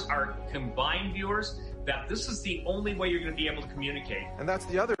viewers, our combined viewers, that this is the only way you're going to be able to communicate. And that's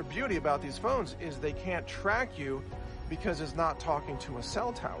the other beauty about these phones, is they can't track you because it's not talking to a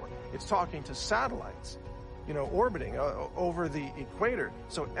cell tower. It's talking to satellites, orbiting over the equator.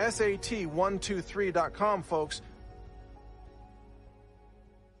 So SAT123.com, folks.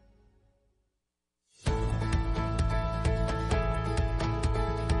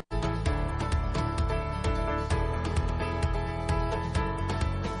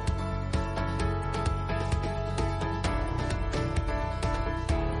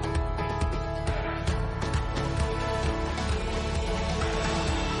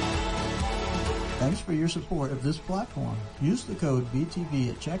 Thanks for your support of this platform. Use the code BTV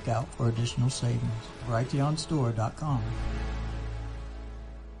at checkout for additional savings. BrighteonStore.com.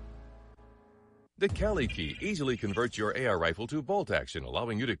 The Cali Key easily converts your AR rifle to bolt action,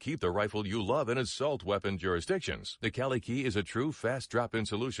 allowing you to keep the rifle you love in assault weapon jurisdictions. The Cali Key is a true fast drop-in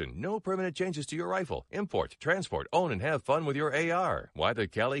solution. No permanent changes to your rifle. Import, transport, own, and have fun with your AR. Why the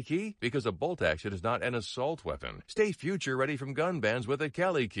Cali Key? Because a bolt action is not an assault weapon. Stay future ready from gun bans with the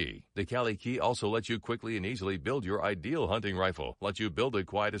Cali Key. The Cali Key also lets you quickly and easily build your ideal hunting rifle, lets you build a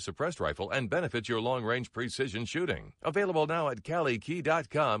quiet as suppressed rifle, and benefits your long-range precision shooting. Available now at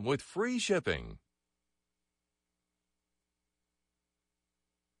CaliKey.com with free shipping.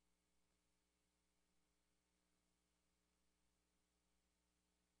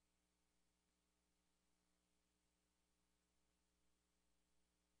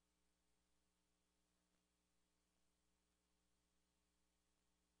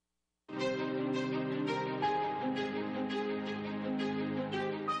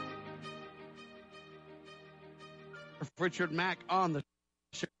 Richard Mack on the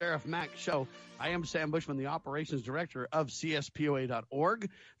Sheriff Mack Show. I am Sam Bushman, the operations director of CSPOA.org.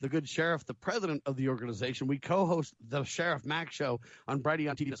 The good sheriff, the president of the organization. We co-host the Sheriff Mack Show on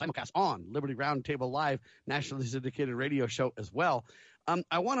Brighteon TV, the simulcast on Liberty Roundtable Live, nationally syndicated radio show as well.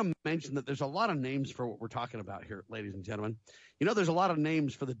 I want to mention that there's a lot of names for what we're talking about here, ladies and gentlemen. There's a lot of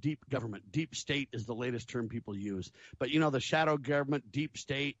names for the deep government. Deep state is the latest term people use. But, the shadow government, deep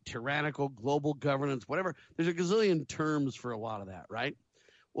state, tyrannical, global governance, whatever. There's a gazillion terms for a lot of that, right?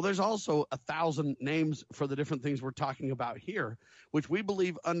 Well, there's also 1,000 names for the different things we're talking about here, which we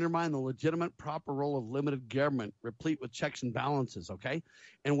believe undermine the legitimate, proper role of limited government, replete with checks and balances, okay?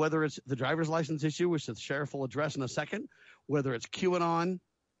 And whether it's the driver's license issue, which the sheriff will address in a second, whether it's QAnon,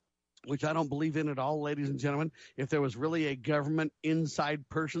 which I don't believe in at all, ladies and gentlemen. If there was really a government inside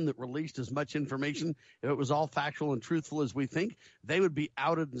person that released as much information, if it was all factual and truthful as we think, they would be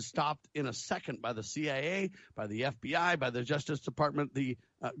outed and stopped in a second by the CIA, by the FBI, by the Justice Department, the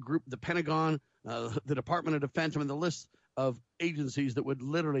group, the Pentagon, the Department of Defense. The list of agencies that would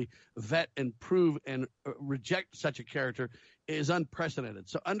literally vet and prove and reject such a character is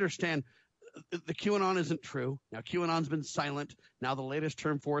unprecedented. So understand, the QAnon isn't true. Now, QAnon's been silent. Now the latest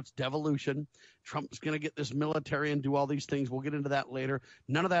term for it's devolution. Trump's going to get this military and do all these things. We'll get into that later.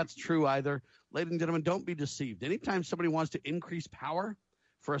 None of that's true either. Ladies and gentlemen, don't be deceived. Anytime somebody wants to increase power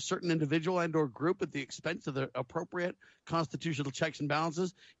for a certain individual and or group at the expense of the appropriate constitutional checks and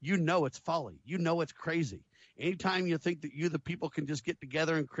balances, you know it's folly. You know it's crazy. Anytime you think that you, the people, can just get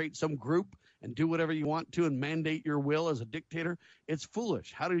together and create some group and do whatever you want to and mandate your will as a dictator, it's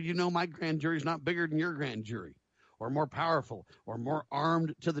foolish. How do you know my grand jury is not bigger than your grand jury, or more powerful, or more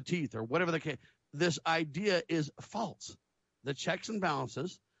armed to the teeth, or whatever the case? This idea is false. The checks and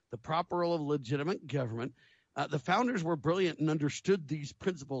balances, the proper role of legitimate government, the founders were brilliant and understood these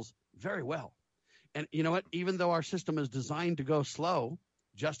principles very well. And you know what? Even though our system is designed to go slow,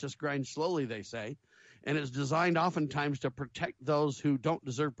 justice grinds slowly, they say, and it's designed oftentimes to protect those who don't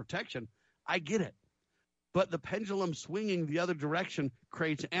deserve protection, I get it. But the pendulum swinging the other direction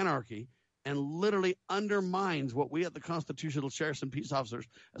creates anarchy and literally undermines what we at the Constitutional Sheriffs and Peace Officers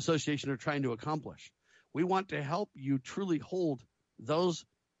Association are trying to accomplish. We want to help you truly hold those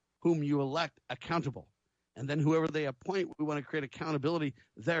whom you elect accountable. And then whoever they appoint, we want to create accountability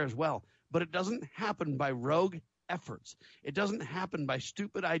there as well. But it doesn't happen by rogue efforts. It doesn't happen by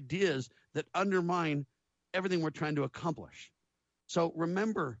stupid ideas that undermine everything we're trying to accomplish. So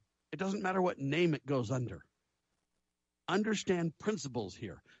remember, it doesn't matter what name it goes under. Understand principles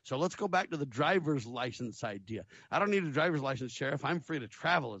here. So let's go back to the driver's license idea. I don't need a driver's license, Sheriff. I'm free to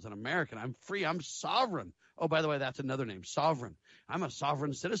travel as an American. I'm free. I'm sovereign. Oh, by the way, that's another name, sovereign. I'm a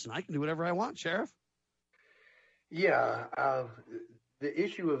sovereign citizen. I can do whatever I want, Sheriff. Yeah, the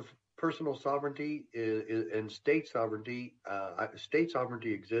issue of personal sovereignty and state sovereignty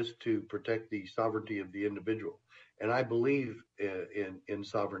exists to protect the sovereignty of the individual, and I believe in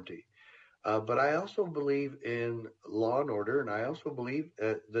sovereignty. But I also believe in law and order, and I also believe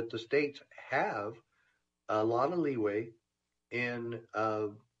that the states have a lot of leeway in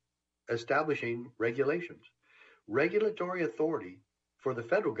establishing regulations. Regulatory authority for the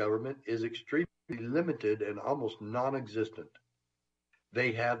federal government is extremely limited and almost non-existent.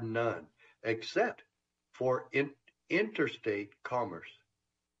 They have none, except for interstate commerce.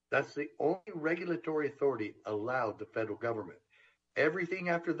 That's the only regulatory authority allowed the federal government. Everything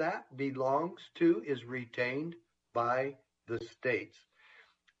after that is retained by the states.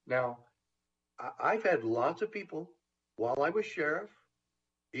 Now, I've had lots of people while I was sheriff,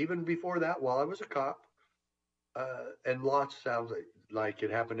 even before that, while I was a cop, and lots sounds like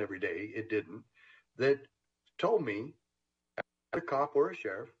it happened every day. It didn't. That told me, as a cop or a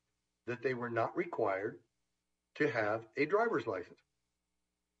sheriff, that they were not required to have a driver's license.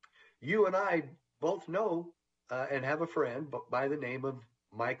 You and I both know and have a friend by the name of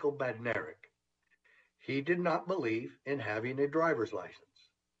Michael Badnarik. He did not believe in having a driver's license.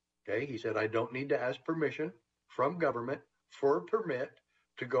 Okay, he said, I don't need to ask permission from government for a permit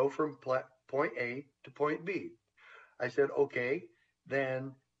to go from point A to point B. I said, okay,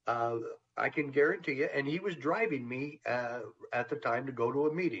 then I can guarantee you. And he was driving me at the time to go to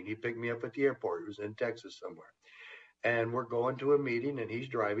a meeting. He picked me up at the airport. It was in Texas somewhere. And we're going to a meeting, and he's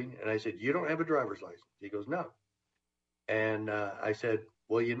driving. And I said, you don't have a driver's license? He goes, no. And I said,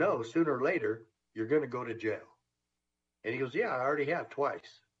 well, you know, sooner or later, you're going to go to jail. And he goes, yeah, I already have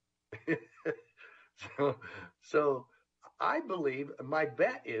twice. So I believe, my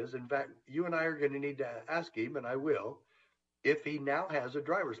bet is, in fact, you and I are going to need to ask him, and I will, if he now has a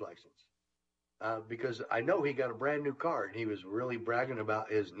driver's license. Because I know he got a brand new car, and he was really bragging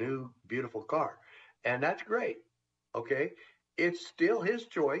about his new, beautiful car. And that's great. Okay. It's still his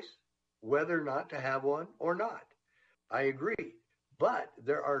choice whether or not to have one or not. I agree. But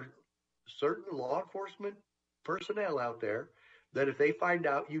there are certain law enforcement personnel out there that if they find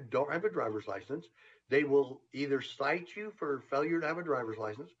out you don't have a driver's license, they will either cite you for failure to have a driver's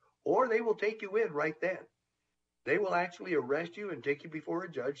license, or they will take you in right then. They will actually arrest you and take you before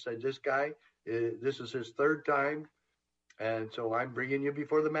a judge, say, this guy, this is his third time, and so I'm bringing you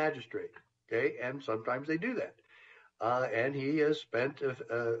before the magistrate. Okay, and sometimes they do that. And he has spent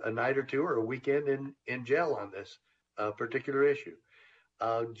a night or two or a weekend in jail on this particular issue.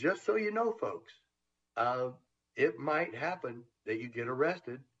 Just so you know, folks, it might happen that you get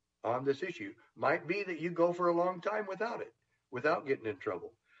arrested on this issue. Might be that you go for a long time without it, without getting in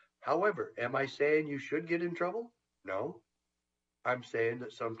trouble. However, am I saying you should get in trouble? No. I'm saying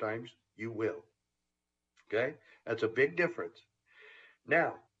that sometimes you will. Okay? That's a big difference.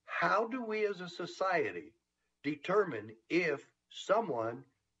 Now, how do we as a society determine if someone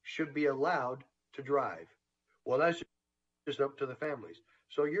should be allowed to drive? Well, that's just up to the families.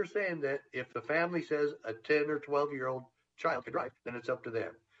 So you're saying that if the family says a 10 or 12-year-old child can drive, then it's up to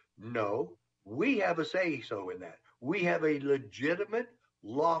them. No, we have a say-so in that. We have a legitimate,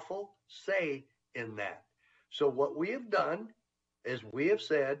 lawful say in that. So what we have done is we have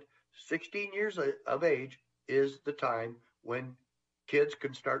said 16 years of age is the time when kids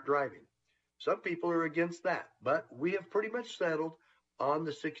can start driving. Some people are against that, but we have pretty much settled on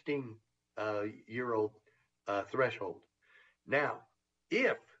the 16-year-old threshold. Now,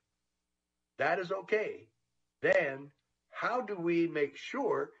 if that is okay, then how do we make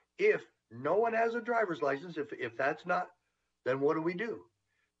sure if no one has a driver's license, if that's not, then what do we do?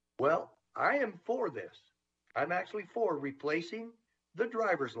 Well, I am for this. I'm actually for replacing the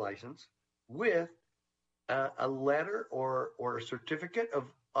driver's license with a letter or a certificate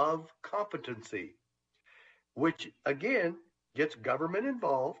of competency, which again gets government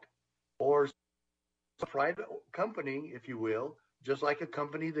involved, or a private company, if you will, just like a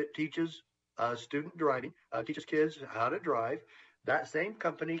company that teaches student driving, teaches kids how to drive. That same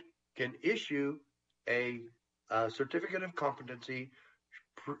company can issue a certificate of competency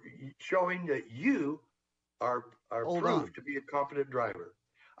showing that you are proved to be a competent driver.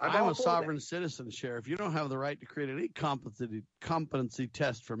 I'm a sovereign citizen, Sheriff. You don't have the right to create any competency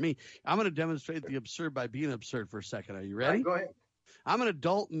test for me. I'm going to demonstrate the absurd by being absurd for a second. Are you ready? Right, go ahead. I'm an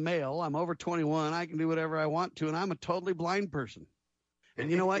adult male. I'm over 21. I can do whatever I want to, and I'm a totally blind person.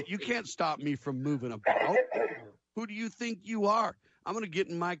 And you know what? You can't stop me from moving about. Who do you think you are? I'm going to get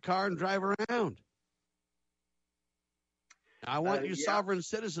in my car and drive around. I want you sovereign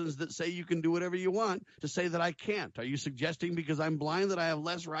citizens that say you can do whatever you want to say that I can't. Are you suggesting because I'm blind that I have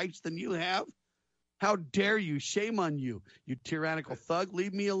less rights than you have? How dare you? Shame on you, you tyrannical thug.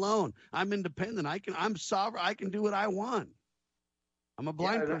 Leave me alone. I'm independent. I'm sovereign. I can do what I want. I'm a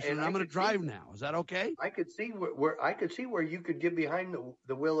blind person, and I'm going to drive now. Is that okay? I could see where you could get behind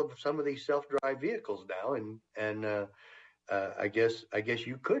the wheel of some of these self-drive vehicles now, and I guess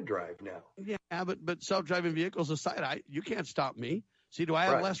you could drive now. Yeah, but self-driving vehicles aside, you can't stop me. See, do I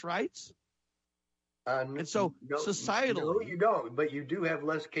have less rights? And so societally, no, you don't. But you do have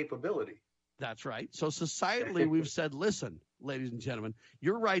less capability. That's right. So societally, we've said, listen, ladies and gentlemen,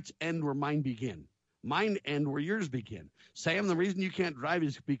 your rights end where mine begin. Mine end where yours begin. Sam, the reason you can't drive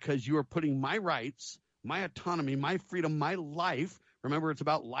is because you are putting my rights, my autonomy, my freedom, my life. Remember, it's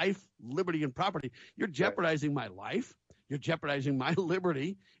about life, liberty, and property. You're jeopardizing my life. You're jeopardizing my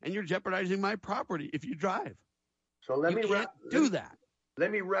liberty, and you're jeopardizing my property if you drive. So let me do that.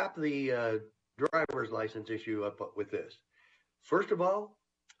 Let me wrap the driver's license issue up with this. First of all,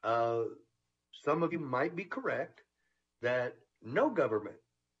 some of you might be correct that no government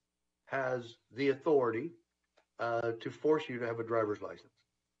has the authority to force you to have a driver's license.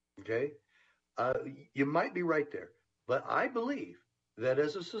 Okay? You might be right there. But I believe that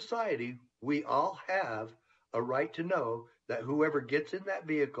as a society, we all have a right to know that whoever gets in that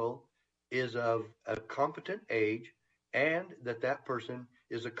vehicle is of a competent age and that person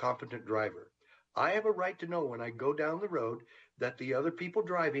is a competent driver. I have a right to know when I go down the road that the other people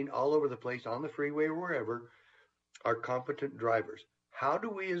driving all over the place on the freeway or wherever are competent drivers. How do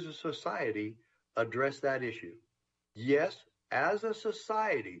we as a society address that issue? Yes, as a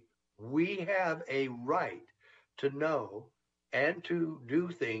society, we have a right to know and to do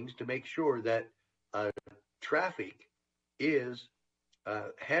things to make sure that traffic is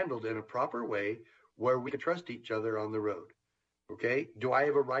handled in a proper way where we can trust each other on the road. Okay? Do I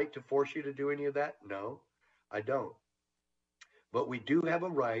have a right to force you to do any of that? No, I don't. But we do have a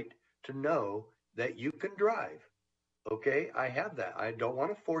right to know that you can drive. Okay? I have that. I don't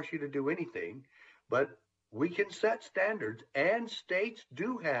want to force you to do anything, but we can set standards, and states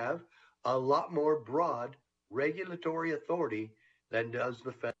do have a lot more broad regulatory authority than does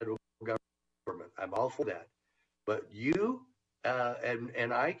the federal government. I'm all for that. But you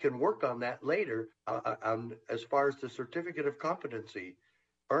and I can work on that later as far as the certificate of competency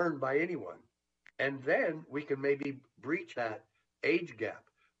earned by anyone. And then we can maybe breach that age gap.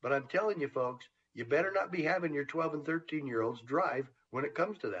 But I'm telling you, folks, you better not be having your 12 and 13-year-olds drive when it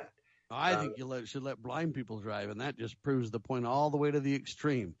comes to that. I think you should let blind people drive, and that just proves the point all the way to the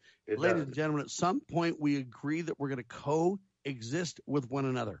extreme. Ladies and gentlemen, at some point we agree that we're going to coexist with one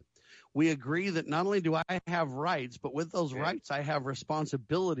another. We agree that not only do I have rights, but with those rights I have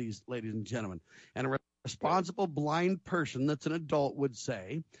responsibilities, ladies and gentlemen. And a responsible blind person that's an adult would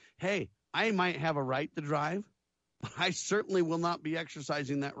say, hey, I might have a right to drive, but I certainly will not be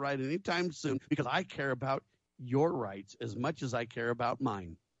exercising that right anytime soon because I care about your rights as much as I care about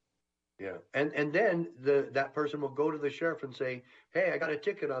mine. Yeah, and then that person will go to the sheriff and say, hey, I got a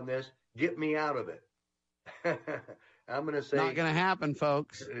ticket on this. Get me out of it. I'm going to say... Not going to happen,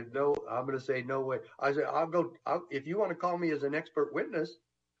 folks. No, I'm going to say no way. I say, if you want to call me as an expert witness,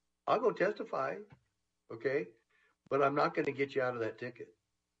 I'll go testify, okay? But I'm not going to get you out of that ticket.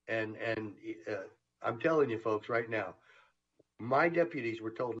 And I'm telling you, folks, right now, my deputies were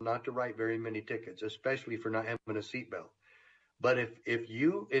told not to write very many tickets, especially for not having a seatbelt. But if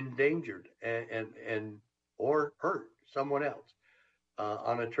you endangered and or hurt someone else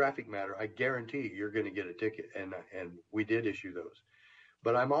on a traffic matter, I guarantee you're going to get a ticket. And we did issue those.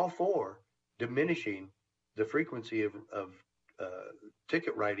 But I'm all for diminishing the frequency of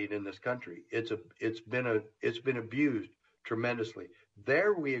ticket writing in this country. It's been abused tremendously.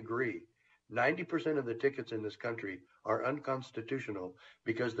 There we agree. 90% of the tickets in this country are unconstitutional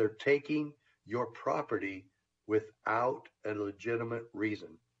because they're taking your property without a legitimate reason.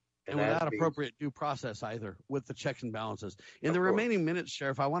 And without appropriate due process either, with the checks and balances. In the remaining minutes,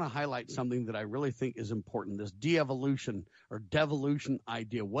 Sheriff, I want to highlight something that I really think is important, this de-evolution or devolution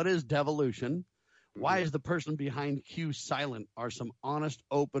idea. What is devolution? Why is the person behind Q silent? Are some honest,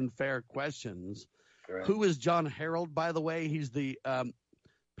 open, fair questions. Right. Who is John Harold, by the way? He's the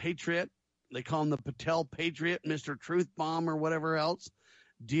Patriot. They call him the Patel Patriot, Mr. Truth Bomb or whatever else.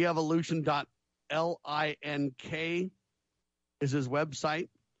 Devolution.link is his website.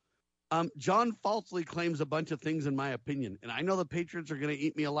 John falsely claims a bunch of things, in my opinion. And I know the Patriots are going to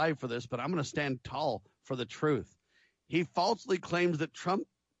eat me alive for this, but I'm going to stand tall for the truth. He falsely claims that Trump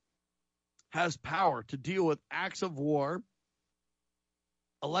has power to deal with acts of war,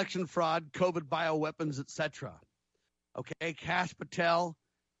 election fraud, COVID bioweapons, etc. Okay, Kash Patel,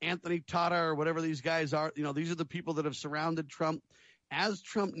 Anthony Tata, or whatever these guys are, these are the people that have surrounded Trump. As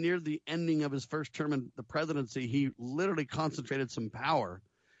Trump neared the ending of his first term in the presidency, he literally concentrated some power.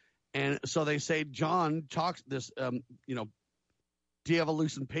 And so they say John talks, this,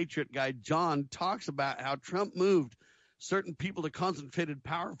 de-evolution patriot guy, John talks about how Trump moved certain people to concentrated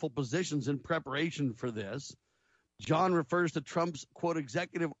powerful positions in preparation for this. John refers to Trump's, quote,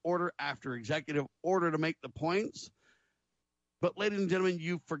 executive order after executive order to make the points. But, ladies and gentlemen,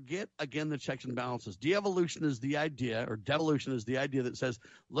 you forget, again, the checks and balances. De-evolution is the idea, or devolution is the idea that says,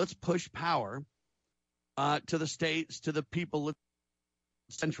 let's push power to the states, to the people, let's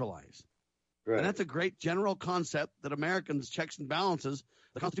centralize. Right. And that's a great general concept that Americans, checks and balances,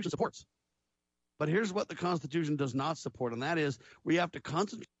 the Constitution supports. But here's what the Constitution does not support, and that is we have to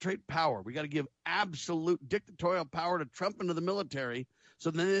concentrate power. We got to give absolute dictatorial power to Trump and to the military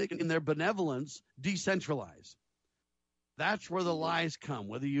so then they can, in their benevolence, decentralize. That's where the lies come.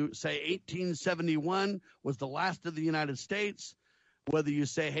 Whether you say 1871 was the last of the United States, whether you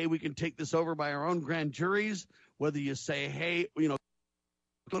say, hey, we can take this over by our own grand juries, whether you say, hey,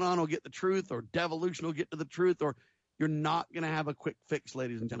 going on will get the truth, or devolution will get to the truth, or you're not going to have a quick fix,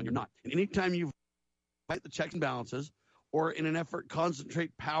 ladies and gentlemen. You're not. And anytime you fight the checks and balances, or in an effort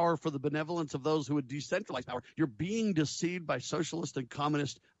concentrate power for the benevolence of those who would decentralize power, you're being deceived by socialist and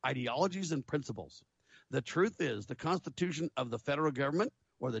communist ideologies and principles. The truth is the Constitution of the federal government,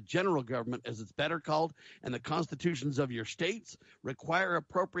 or the general government as it's better called, and the constitutions of your states require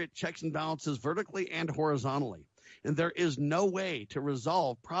appropriate checks and balances vertically and horizontally. And there is no way to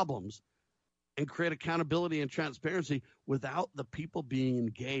resolve problems and create accountability and transparency without the people being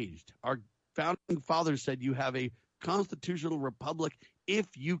engaged. Our founding fathers said you have a constitutional republic if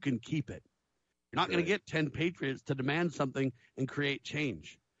you can keep it. You're not going to get 10 patriots to demand something and create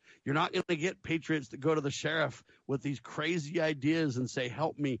change. You're not going to get patriots that go to the sheriff with these crazy ideas and say,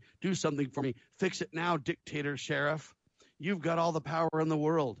 help me, do something for me, fix it now, dictator sheriff. You've got all the power in the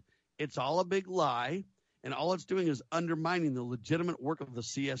world. It's all a big lie, and all it's doing is undermining the legitimate work of the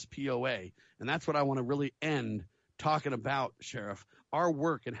CSPOA. And that's what I want to really end talking about, Sheriff, our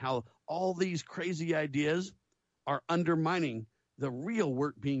work and how all these crazy ideas are undermining the real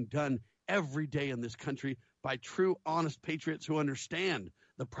work being done every day in this country by true, honest patriots who understand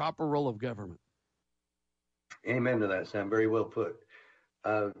the proper role of government. Amen to that, Sam. Very well put.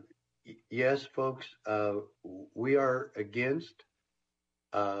 Yes, folks, we are against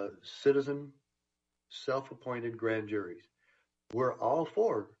citizen self-appointed grand juries. We're all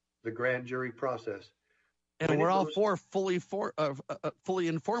for the grand jury process. And we're all for fully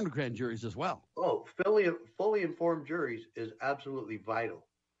informed grand juries as well. Oh, fully informed juries is absolutely vital.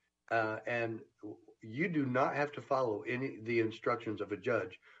 And you do not have to follow any of the instructions of a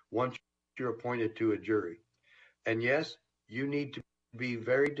judge once you're appointed to a jury. And yes, you need to be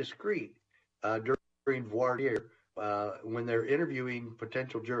very discreet during voir dire when they're interviewing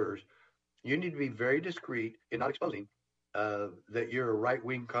potential jurors. You need to be very discreet in not exposing that you're a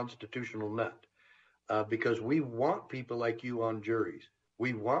right-wing constitutional nut, because we want people like you on juries.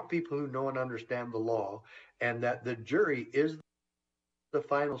 We want people who know and understand the law, and that the jury is the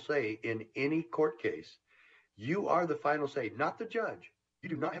final say in any court case. You are the final say, not the judge. You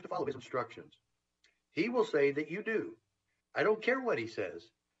do not have to follow his instructions. He will say that you do. I don't care what he says.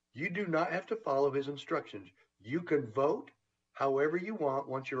 You do not have to follow his instructions. You can vote however you want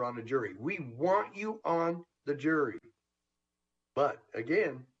once you're on a jury. We want you on the jury. But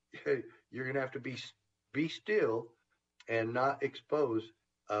again, you're going to have to be still and not expose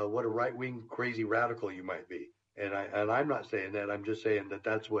what a right-wing crazy radical you might be. And I'm not saying that. I'm just saying that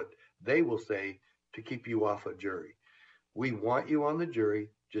that's what they will say to keep you off a jury. We want you on the jury.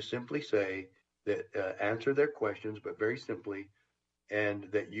 Just simply say that, answer their questions, but very simply, and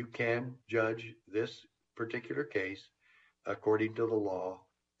that you can judge this particular case according to the law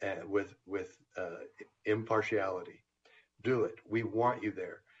with impartiality. Do it. We want you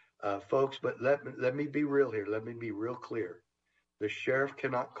there, folks. But let me be real here. Let me be real clear. The sheriff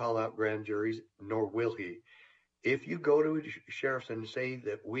cannot call out grand juries, nor will he. If you go to sheriffs and say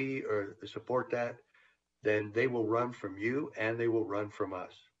that we support that, then they will run from you and they will run from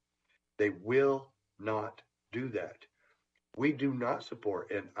us. They will not do that. We do not support,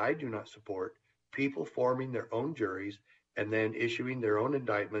 and I do not support, people forming their own juries and then issuing their own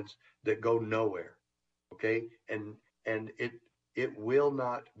indictments that go nowhere. Okay? And it will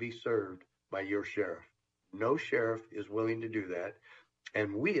not be served by your sheriff. No sheriff is willing to do that.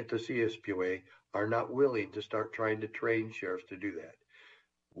 And we at the CSPOA are not willing to start trying to train sheriffs to do that.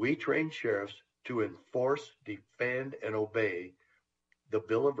 We train sheriffs to enforce, defend, and obey the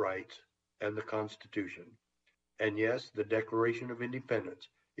Bill of Rights and the Constitution. And yes, the Declaration of Independence.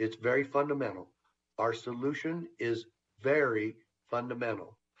 It's very fundamental. Our solution is very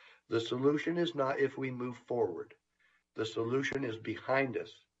fundamental. The solution is not if we move forward. The solution is behind us.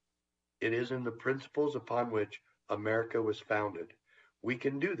 It is in the principles upon which America was founded. We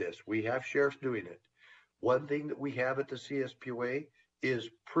can do this. We have sheriffs doing it. One thing that we have at the CSPOA is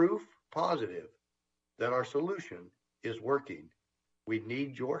proof positive that our solution is working. We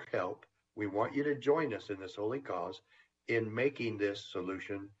need your help. We want you to join us in this holy cause in making this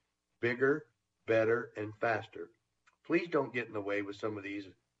solution bigger, better, and faster. Please don't get in the way with some of these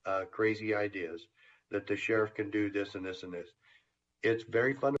crazy ideas that the sheriff can do this and this and this. It's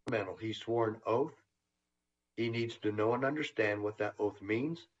very fundamental. He swore an oath. He needs to know and understand what that oath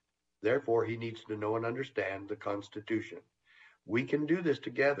means. Therefore, he needs to know and understand the Constitution. We can do this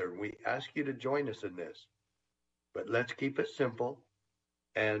together. We ask you to join us in this. But let's keep it simple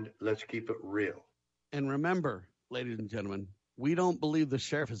and let's keep it real. And remember, ladies and gentlemen, we don't believe the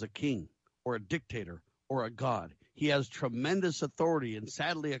sheriff is a king or a dictator or a god. He has tremendous authority, and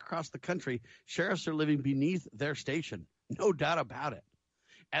sadly, across the country, sheriffs are living beneath their station. No doubt about it.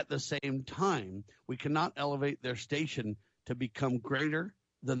 At the same time, we cannot elevate their station to become greater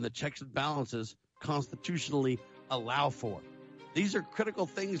than the checks and balances constitutionally allow for. These are critical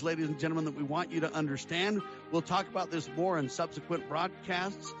things, ladies and gentlemen, that we want you to understand. We'll talk about this more in subsequent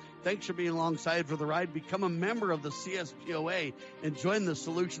broadcasts. Thanks for being alongside for the ride. Become a member of the CSPOA and join the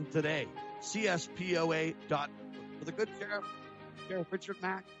solution today. CSPOA.org. For the good sheriff, Sheriff Richard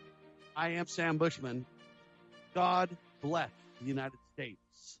Mack, I am Sam Bushman. God bless the United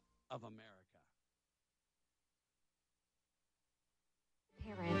States of America.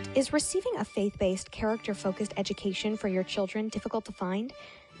 Parent, is receiving a faith-based, character-focused education for your children difficult to find?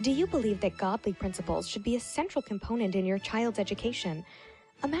 Do you believe that godly principles should be a central component in your child's education?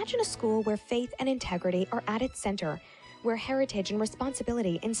 Imagine a school where faith and integrity are at its center, where heritage and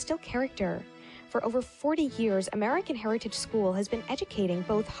responsibility instill character. For over 40 years, American Heritage School has been educating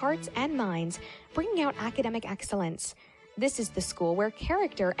both hearts and minds, bringing out academic excellence. This is the school where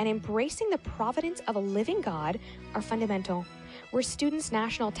character and embracing the providence of a living God are fundamental, where students'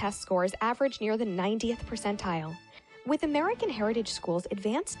 national test scores average near the 90th percentile. With American Heritage School's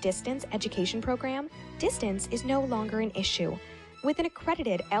advanced distance education program, distance is no longer an issue. With an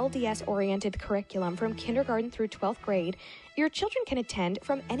accredited LDS-oriented curriculum from kindergarten through 12th grade, your children can attend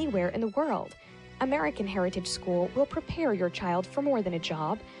from anywhere in the world. American Heritage School will prepare your child for more than a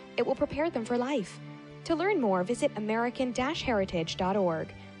job. It will prepare them for life. To learn more, visit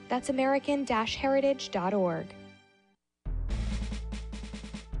American-Heritage.org. That's American-Heritage.org.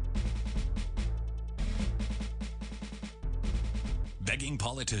 Begging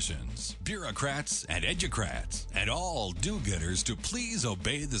politicians, bureaucrats, and educrats, and all do-gooders to please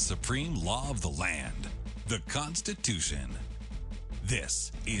obey the supreme law of the land, the Constitution.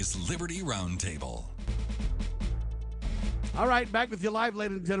 This is Liberty Roundtable. All right, back with you live,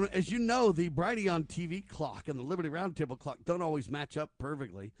 ladies and gentlemen. As you know, the Brighteon TV clock and the Liberty Roundtable clock don't always match up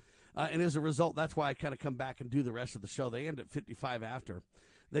perfectly. And as a result, that's why I kind of come back and do the rest of the show. They end at 55 after.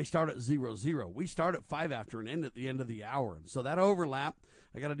 They start at 00. We start at 5 after and end at the end of the hour. And so that overlap,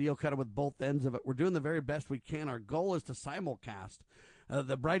 I got to deal kind of with both ends of it. We're doing the very best we can. Our goal is to simulcast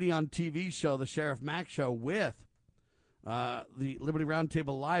the Brighteon TV show, the Sheriff Mack Show, with the Liberty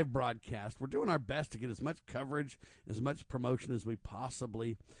Roundtable live broadcast. We're doing our best to get as much coverage, as much promotion as we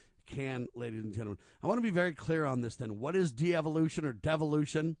possibly can, ladies and gentlemen. I want to be very clear on this then. What is de-evolution or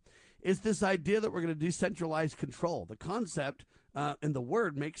devolution? It's this idea that we're going to decentralize control. The concept and the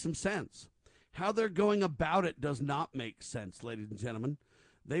word makes some sense. How they're going about it does not make sense, ladies and gentlemen.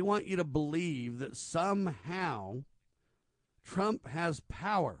 They want you to believe that somehow Trump has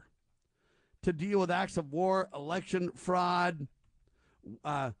power to deal with acts of war, election fraud,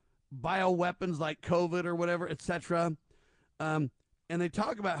 bioweapons like COVID or whatever, etc. And they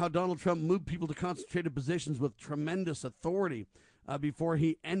talk about how Donald Trump moved people to concentrated positions with tremendous authority before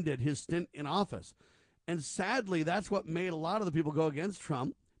he ended his stint in office. And sadly, that's what made a lot of the people go against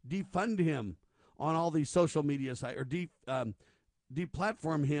Trump, defund him on all these social media sites, or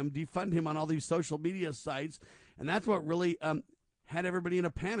deplatform him, defund him on all these social media sites. And that's what really had everybody in a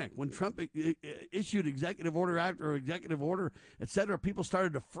panic. When Trump issued executive order after executive order, et cetera, people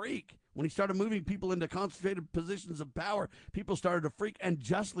started to freak. When he started moving people into concentrated positions of power, people started to freak, and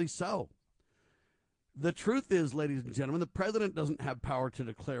justly so. The truth is, ladies and gentlemen, the president doesn't have power to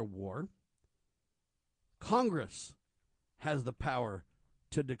declare war. Congress has the power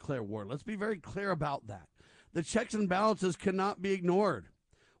to declare war. Let's be very clear about that. The checks and balances cannot be ignored.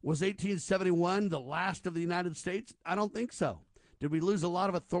 Was 1871 the last of the United States? I don't think so. Did we lose a lot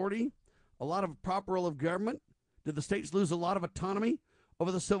of authority, a lot of proper role of government? Did the states lose a lot of autonomy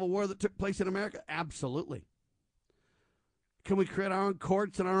over the Civil War that took place in America? Absolutely. Can we create our own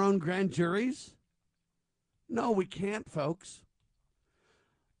courts and our own grand juries? No, we can't, folks.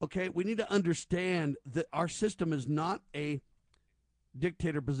 Okay, we need to understand that our system is not a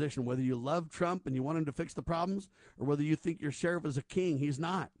dictator position. Whether you love Trump and you want him to fix the problems, or whether you think your sheriff is a king, he's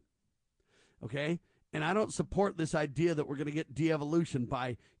not. Okay? And I don't support this idea that we're going to get de-evolution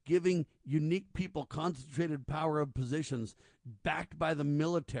by giving unique people concentrated power of positions backed by the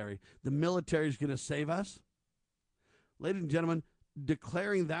military. The military is going to save us. Ladies and gentlemen,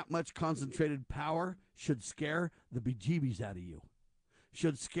 declaring that much concentrated power should scare the bejeebies out of you.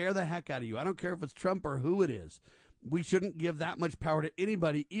 Should scare the heck out of you. I don't care if it's Trump or who it is. We shouldn't give that much power to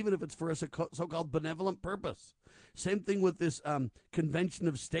anybody, even if it's for a so-called benevolent purpose. Same thing with this convention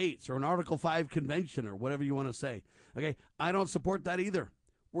of states, or an Article 5 convention, or whatever you want to say. Okay, I don't support that either.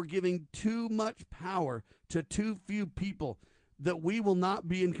 We're giving too much power to too few people that we will not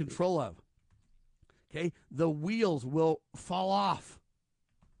be in control of. Okay, the wheels will fall off,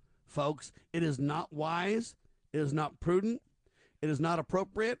 folks. It is not wise. It is not prudent. It is not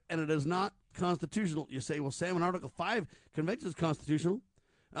appropriate, and it is not constitutional. You say, well, Sam, an Article 5 convention is constitutional.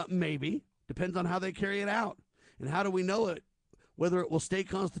 Maybe. Depends on how they carry it out. And how do we know it? Whether it will stay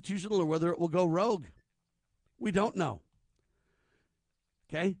constitutional or whether it will go rogue. We don't know.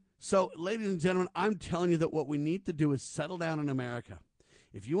 Okay? So, ladies and gentlemen, I'm telling you that what we need to do is settle down in America.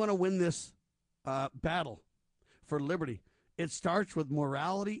 If you want to win this battle for liberty, it starts with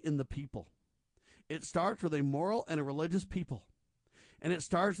morality in the people. It starts with a moral and a religious people. And it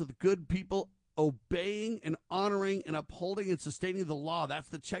starts with good people obeying and honoring and upholding and sustaining the law. That's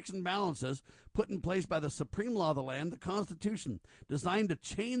the checks and balances put in place by the supreme law of the land, the Constitution, designed to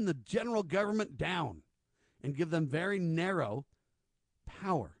chain the general government down and give them very narrow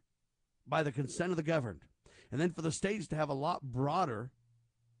power by the consent of the governed. And then for the states to have a lot broader,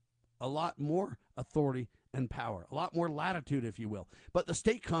 a lot more authority and power, a lot more latitude, if you will. But the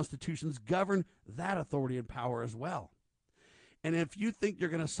state constitutions govern that authority and power as well. And if you think you're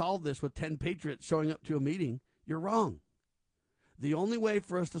going to solve this with 10 patriots showing up to a meeting, you're wrong. The only way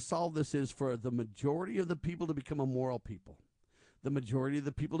for us to solve this is for the majority of the people to become a moral people, the majority of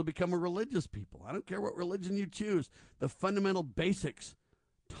the people to become a religious people. I don't care what religion you choose. The fundamental basics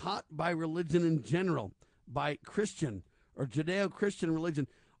taught by religion in general, by Christian or Judeo-Christian religion,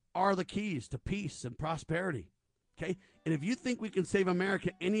 are the keys to peace and prosperity. Okay? And if you think we can save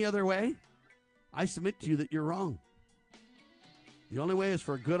America any other way, I submit to you that you're wrong. The only way is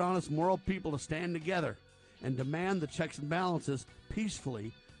for good, honest, moral people to stand together and demand the checks and balances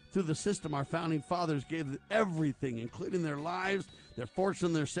peacefully through the system our founding fathers gave everything, including their lives, their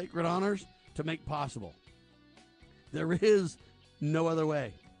fortune, their sacred honors, to make possible. There is no other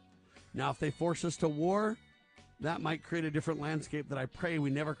way. Now, if they force us to war, that might create a different landscape that I pray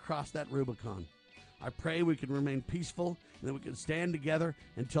we never cross that Rubicon. I pray we can remain peaceful and that we can stand together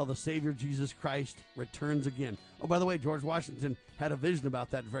until the Savior Jesus Christ returns again. Oh, by the way, George Washington had a vision about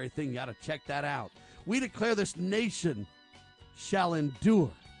that very thing. You got to check that out. We declare this nation shall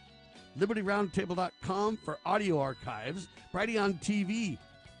endure. LibertyRoundtable.com for audio archives. Brighteon TV.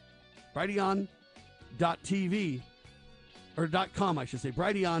 Brighteon.tv, or .com, I should say.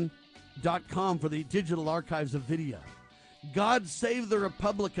 Brighteon.com for the digital archives of video. God save the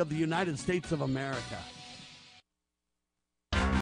Republic of the United States of America.